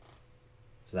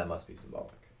 So that must be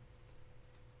symbolic.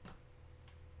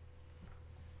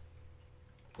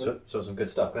 So some good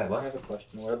stuff. Go ahead. I What? have a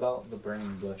question. What about the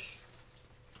burning bush?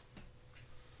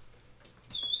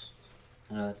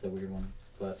 I know that's a weird one,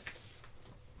 but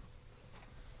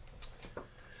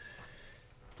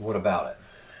What about it?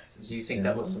 do you think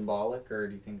that was symbolic, or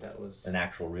do you think that was an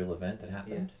actual real event that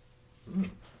happened?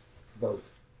 Both.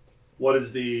 What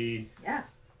is the... Yeah.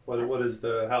 What is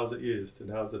the... How's it used?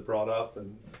 And how's it brought up?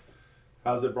 And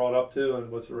how's it brought up to?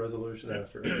 And what's the resolution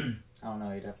after? I don't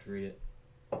know. You'd have to read it.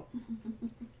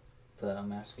 But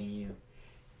I'm asking you.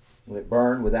 Will it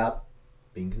burn without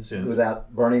Being consumed.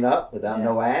 burning up, without Yeah.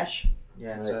 no ash?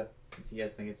 Yeah. Right. So, do you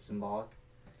guys think it's symbolic?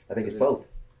 I think Is it's it- both.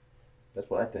 That's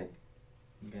what I think.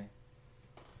 Okay.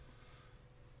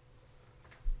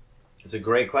 It's a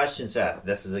great question, Seth.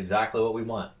 This is exactly what we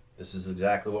want. This is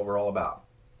exactly what we're all about.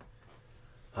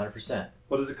 100%.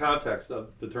 What is the context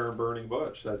of the term burning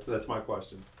bush? That's my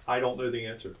question. I don't know the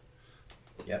answer.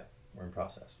 We're in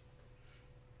process.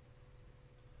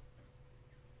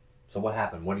 So what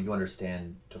happened? What do you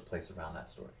understand took place around that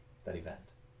story, that event?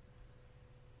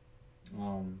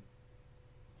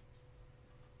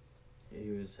 He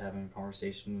was having a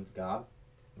conversation with God.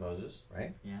 Moses,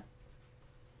 right? Yeah.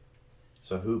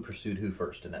 So who pursued who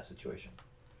first in that situation?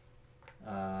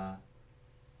 I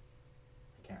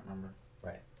can't remember.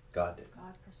 God did.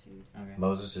 God pursued. Okay.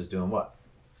 Moses is doing what?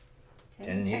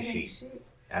 Tending his Tending sheep.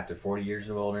 After 40 years in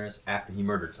the wilderness, after he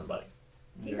murdered somebody.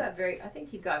 He got very. I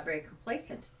think he got very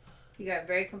complacent. He got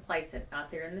very complacent out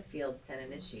there in the field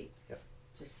tending his sheep. Yep.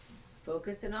 Just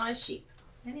focusing on his sheep.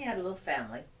 And he had a little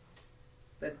family.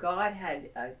 But God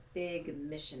had a big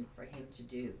mission for him to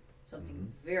do.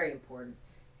 Something very important.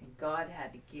 And God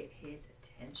had to get his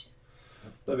attention.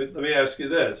 Let me ask you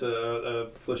this, a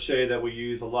cliche that we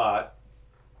use a lot.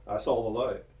 I saw the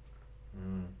light.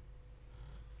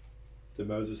 Did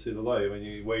Moses see the light? When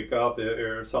you wake up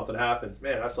or if something happens,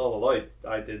 man, I saw the light.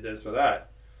 I did this or that.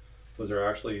 Was there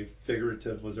actually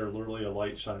figurative? Was there literally a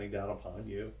light shining down upon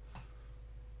you?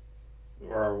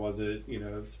 Or was it,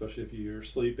 especially if you're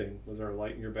sleeping, was there a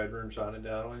light in your bedroom shining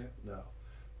down on you?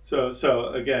 No. So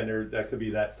again, that could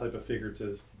be that type of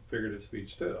figurative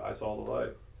speech too. I saw the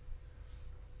light.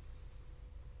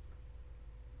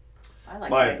 I like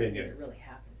My that opinion. It really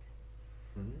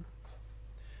happened.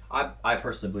 I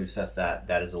personally believe, Seth,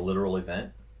 that is a literal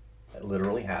event that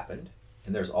literally happened.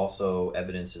 And there's also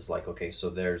evidences like, okay, so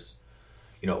there's,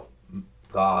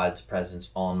 God's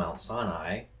presence on Mount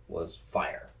Sinai was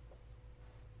fire,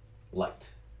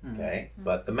 light, okay?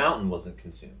 But the mountain wasn't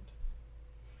consumed.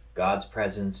 God's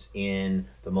presence in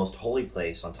the most holy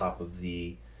place on top of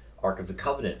the Ark of the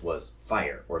Covenant was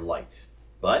fire or light,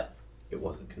 but it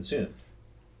wasn't consumed.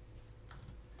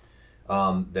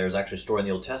 There's actually a story in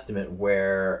the Old Testament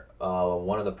where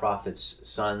one of the prophet's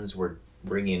sons were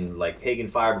bringing like pagan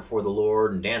fire before the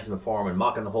Lord and dancing before him and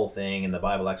mocking the whole thing. And the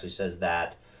Bible actually says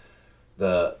that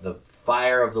the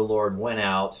fire of the Lord went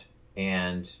out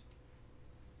and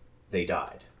they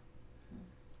died.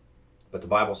 But the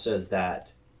Bible says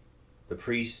that the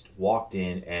priest walked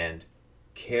in and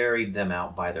carried them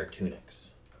out by their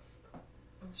tunics.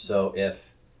 So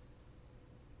if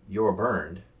you're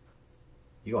burned,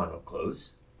 you don't have no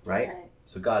clothes, right?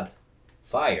 So God's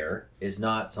fire is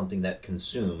not something that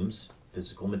consumes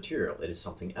physical material. It is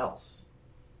something else,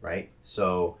 right?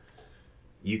 So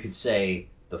you could say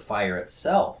the fire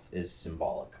itself is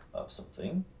symbolic of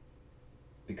something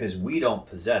because we don't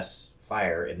possess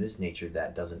fire in this nature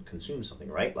that doesn't consume something,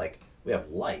 right? Like we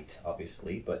have light,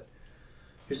 obviously, but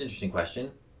here's an interesting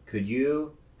question. Could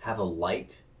you have a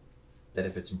light that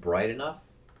if it's bright enough,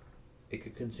 it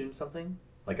could consume something?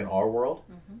 Like in our world?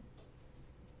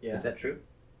 Yeah. Is that true?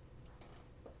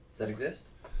 Does that exist?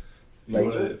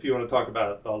 If you want to talk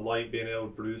about a light being able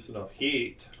to produce enough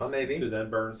heat Oh, maybe. to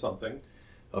then burn something.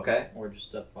 Okay. Or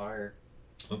just a fire.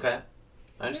 Okay.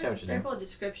 I understand There's what you're saying. several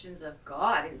descriptions of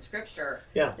God in Scripture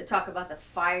Yeah. that talk about the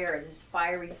fire, this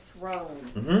fiery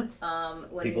throne.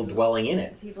 Mm-hmm. When People dwelling in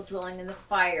it. People dwelling in the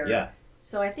fire. Yeah.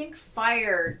 So I think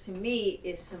fire, to me,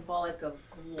 is symbolic of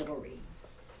glory.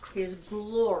 His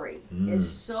glory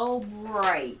is so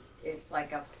bright. It's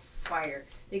like a fire.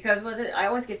 Because I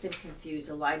always get them confused,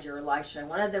 Elijah or Elisha.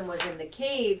 One of them was in the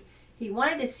cave. He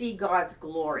wanted to see God's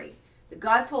glory. But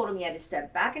God told him he had to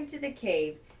step back into the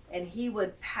cave and he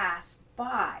would pass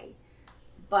by.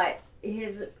 But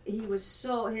his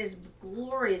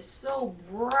glory is so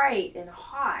bright and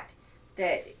hot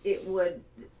that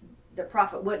the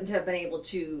prophet wouldn't have been able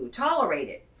to tolerate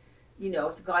it.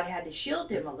 So God had to shield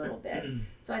him a little bit.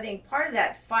 So I think part of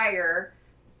that fire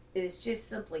is just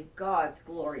simply God's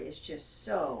glory. It's just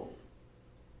so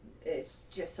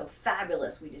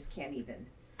fabulous. We just can't even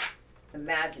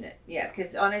imagine it. Yeah,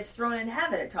 because on his throne in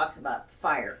heaven, it talks about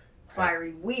fire,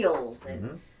 fiery wheels,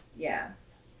 and yeah.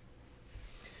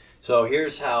 So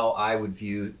here's how I would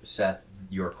view, Seth,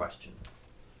 your question.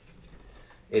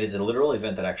 It is a literal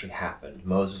event that actually happened.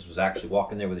 Moses was actually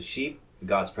walking there with his sheep.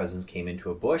 God's presence came into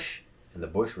a bush, and the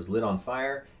bush was lit on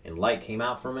fire, and light came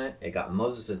out from it. It got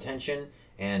Moses' attention,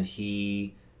 and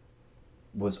he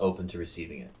was open to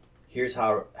receiving it. Here's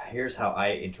how I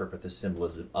interpret the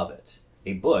symbolism of it.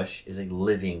 A bush is a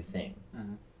living thing.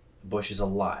 A bush is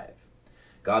alive.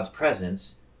 God's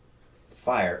presence,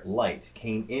 fire, light,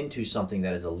 came into something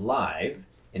that is alive,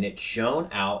 and it shone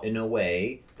out in a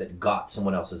way that got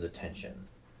someone else's attention.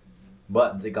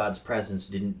 But God's presence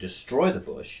didn't destroy the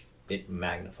bush, it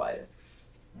magnified it.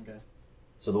 Okay.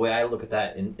 So the way I look at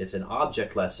that, it's an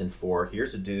object lesson for,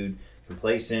 here's a dude,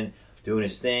 complacent, doing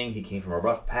his thing. He came from a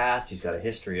rough past. He's got a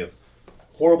history of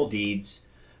horrible deeds.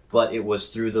 But it was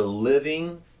through the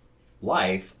living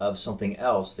life of something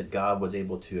else that God was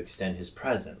able to extend his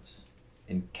presence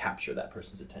and capture that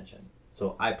person's attention.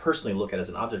 So I personally look at it as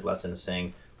an object lesson of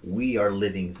saying, we are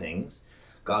living things.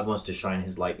 God wants to shine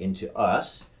his light into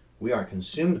us. We aren't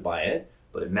consumed by it,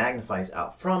 but it magnifies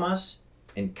out from us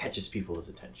and catches people's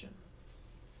attention.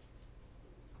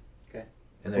 Okay.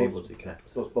 And they're able to connect.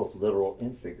 So it's both literal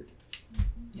and figurative.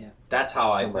 Yeah. That's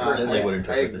how I Somebody personally said would that.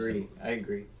 interpret this. I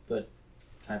agree. But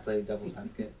can I play devil's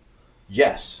advocate?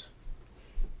 Yes.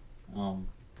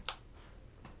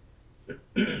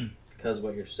 Because because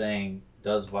what you're saying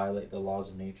does violate the laws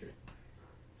of nature.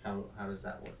 How does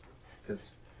that work?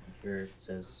 Because here it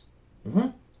says,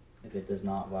 if it does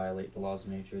not violate the laws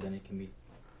of nature, then it can be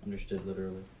understood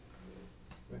literally.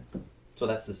 Right. So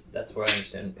that's what I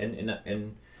understand,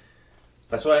 and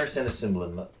that's what I understand the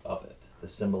symbolism of it. The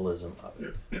symbolism of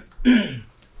it.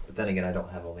 But then again, I don't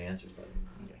have all the answers, but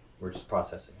we're just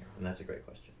processing here, and that's a great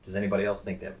question. Does anybody else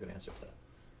think they have a good answer for that?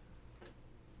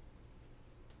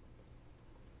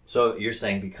 So you're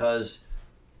saying because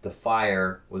the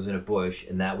fire was in a bush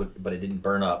and but it didn't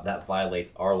burn up, that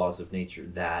violates our laws of nature.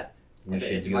 That we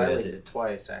should do it as it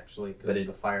twice actually, because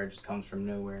the fire just comes from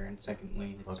nowhere, and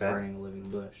secondly, it's burning a living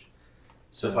bush.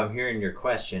 So if I'm hearing your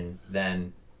question,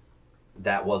 then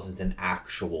that wasn't an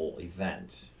actual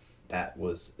event. That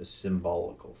was a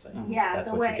symbolical thing. Yeah, that's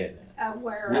the what way you're getting at.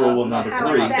 Rule number I'm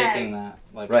three. not taking that.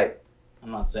 Right.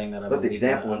 I'm not saying that. But the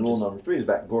example in rule number 3 is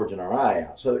about gorging our eye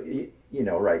out. So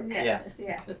right. Yeah.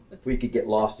 If we could get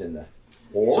lost in the.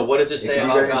 So what does it say could be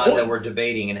about very God important. that we're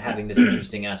debating and having this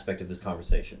interesting aspect of this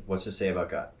conversation? What's it say about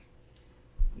God?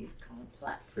 He's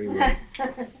complex. Free will.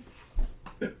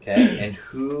 Okay, and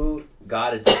who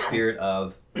God is the Spirit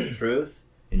of truth,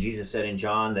 and Jesus said in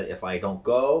John that if I don't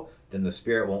go, then the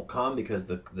Spirit won't come, because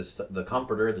the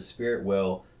Comforter, the Spirit,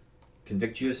 will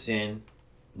convict you of sin,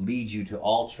 lead you to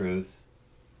all truth,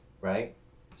 right?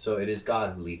 So it is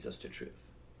God who leads us to truth.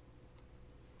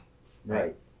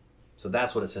 Right. So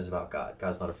that's what it says about God.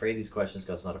 God's not afraid of these questions.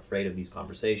 God's not afraid of these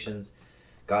conversations.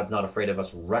 God's not afraid of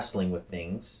us wrestling with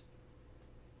things,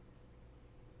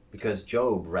 because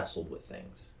Job wrestled with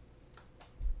things.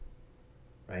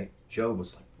 Right? Job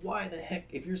was like, why the heck,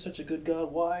 if you're such a good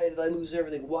God, why did I lose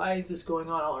everything? Why is this going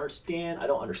on? I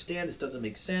don't understand. This doesn't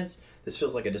make sense. This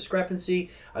feels like a discrepancy.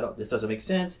 This doesn't make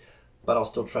sense, but I'll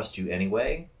still trust you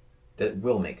anyway. That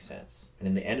will make sense. And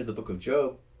in the end of the book of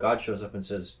Job, God shows up and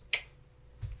says,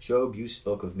 Job, you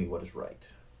spoke of me what is right.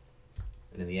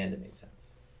 And in the end, it made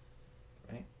sense.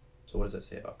 Right? So what does that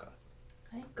say about God?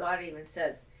 I think God even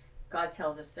says, God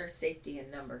tells us there's safety in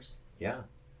numbers. Yeah,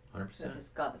 100%. Because it's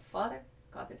God the Father,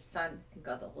 God the Son, and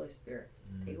God the Holy Spirit.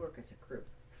 They work as a group.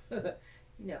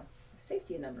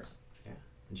 Safety in numbers. Yeah.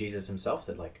 Jesus himself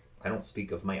said, I don't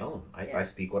speak of my own. I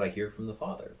speak what I hear from the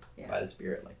Father by the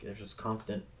Spirit. There's just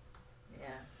constant. Yeah.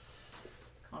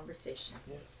 Conversation.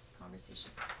 Yeah.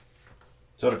 Conversation.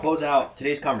 So to close out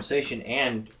today's conversation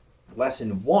and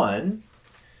lesson 1,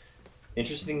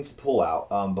 interesting things to pull out.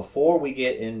 Before we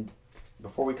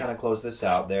kind of close this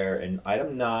out there, in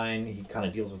item 9, he kind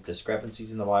of deals with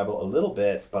discrepancies in the Bible a little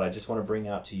bit, but I just want to bring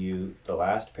out to you the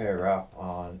last paragraph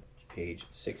on page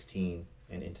 16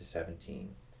 and into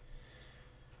 17.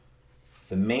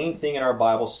 The main thing in our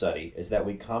Bible study is that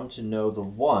we come to know the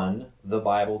one the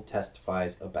Bible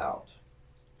testifies about.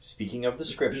 Speaking of the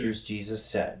scriptures, Jesus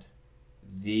said,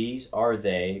 "These are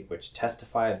they which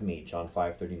testify of me," John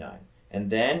 5:39. And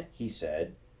then he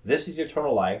said, "This is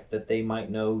eternal life, that they might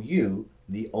know you,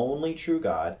 the only true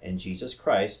God, and Jesus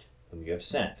Christ, whom you have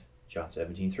sent," John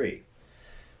 17:3.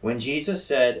 When Jesus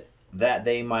said that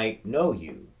they might know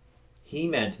you, he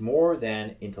meant more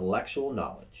than intellectual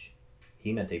knowledge.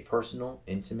 He meant a personal,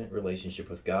 intimate relationship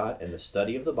with God, and the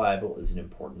study of the Bible is an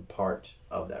important part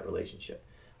of that relationship.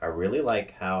 I really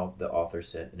like how the author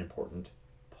said an important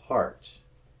part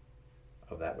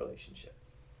of that relationship.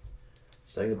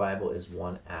 Studying the Bible is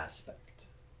one aspect.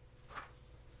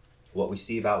 What we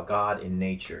see about God in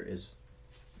nature is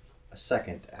a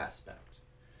second aspect.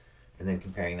 And then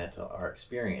comparing that to our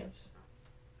experience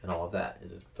and all of that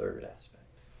is a third aspect.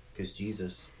 Because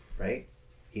Jesus, right?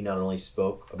 He not only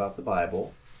spoke about the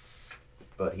Bible,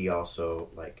 but he also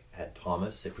had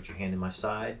Thomas say, "Put your hand in my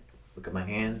side, look at my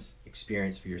hands,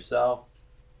 experience for yourself."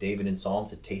 David in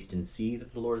Psalms said, "Taste and see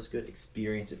that the Lord is good,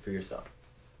 experience it for yourself."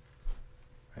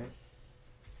 Right?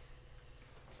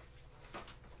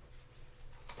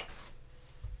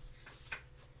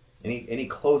 Any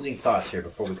closing thoughts here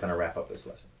before we kind of wrap up this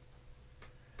lesson?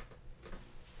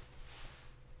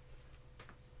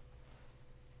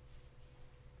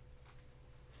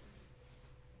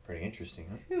 Pretty interesting,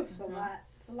 huh? It's a lot.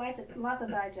 It's a lot to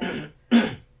digest.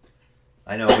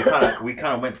 I know we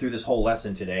kind of went through this whole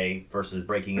lesson today versus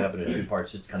breaking it up into 2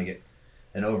 parts just to kind of get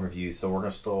an overview. So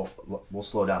we'll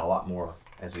slow down a lot more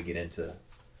as we get into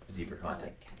the deeper It's kind of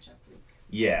content. like catch-up week.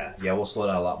 Yeah, we'll slow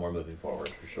down a lot more moving forward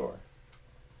for sure.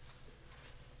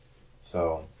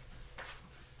 So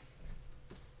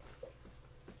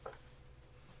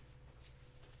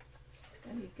It's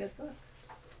going to be a good book.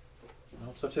 I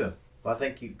hope so too. Well, I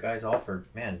thank you guys all for,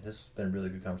 this has been a really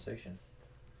good conversation.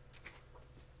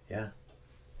 Yeah.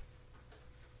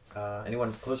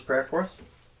 Anyone close prayer for us?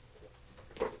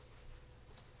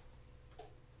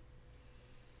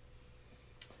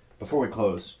 Before we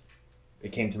close,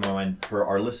 it came to my mind for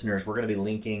our listeners, we're going to be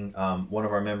linking, one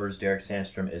of our members, Derek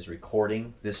Sandstrom, is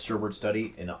recording this Sherwood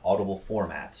study in an audible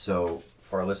format. So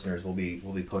for our listeners, we'll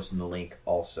be posting the link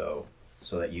also,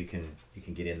 so that you can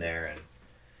get in there and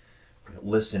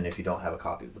listen if you don't have a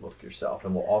copy of the book yourself.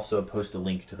 And we'll also post a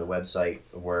link to the website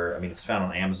where, it's found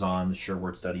on Amazon, the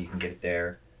Sherwood study, you can get it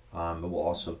there. But we'll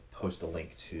also post a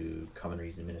link to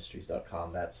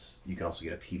commonreasonministries.com. You can also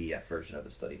get a PDF version of the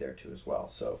study there too as well.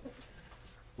 So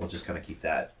we'll just kind of keep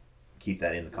that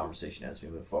in the conversation as we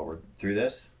move forward through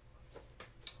this.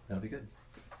 That'll be good.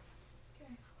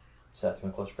 Okay. Seth, you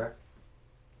want to close prayer?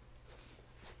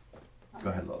 Go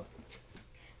ahead, Lola.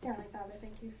 Heavenly Father,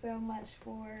 thank you so much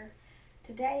for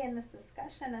today and this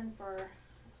discussion, and for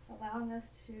allowing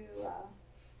us to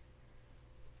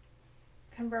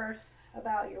converse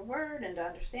about your word and to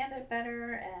understand it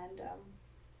better. And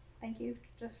thank you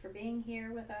just for being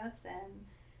here with us and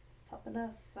helping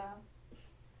us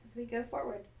as we go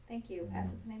forward. Thank you.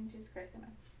 As in the name of Jesus Christ,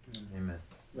 amen. Amen.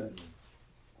 But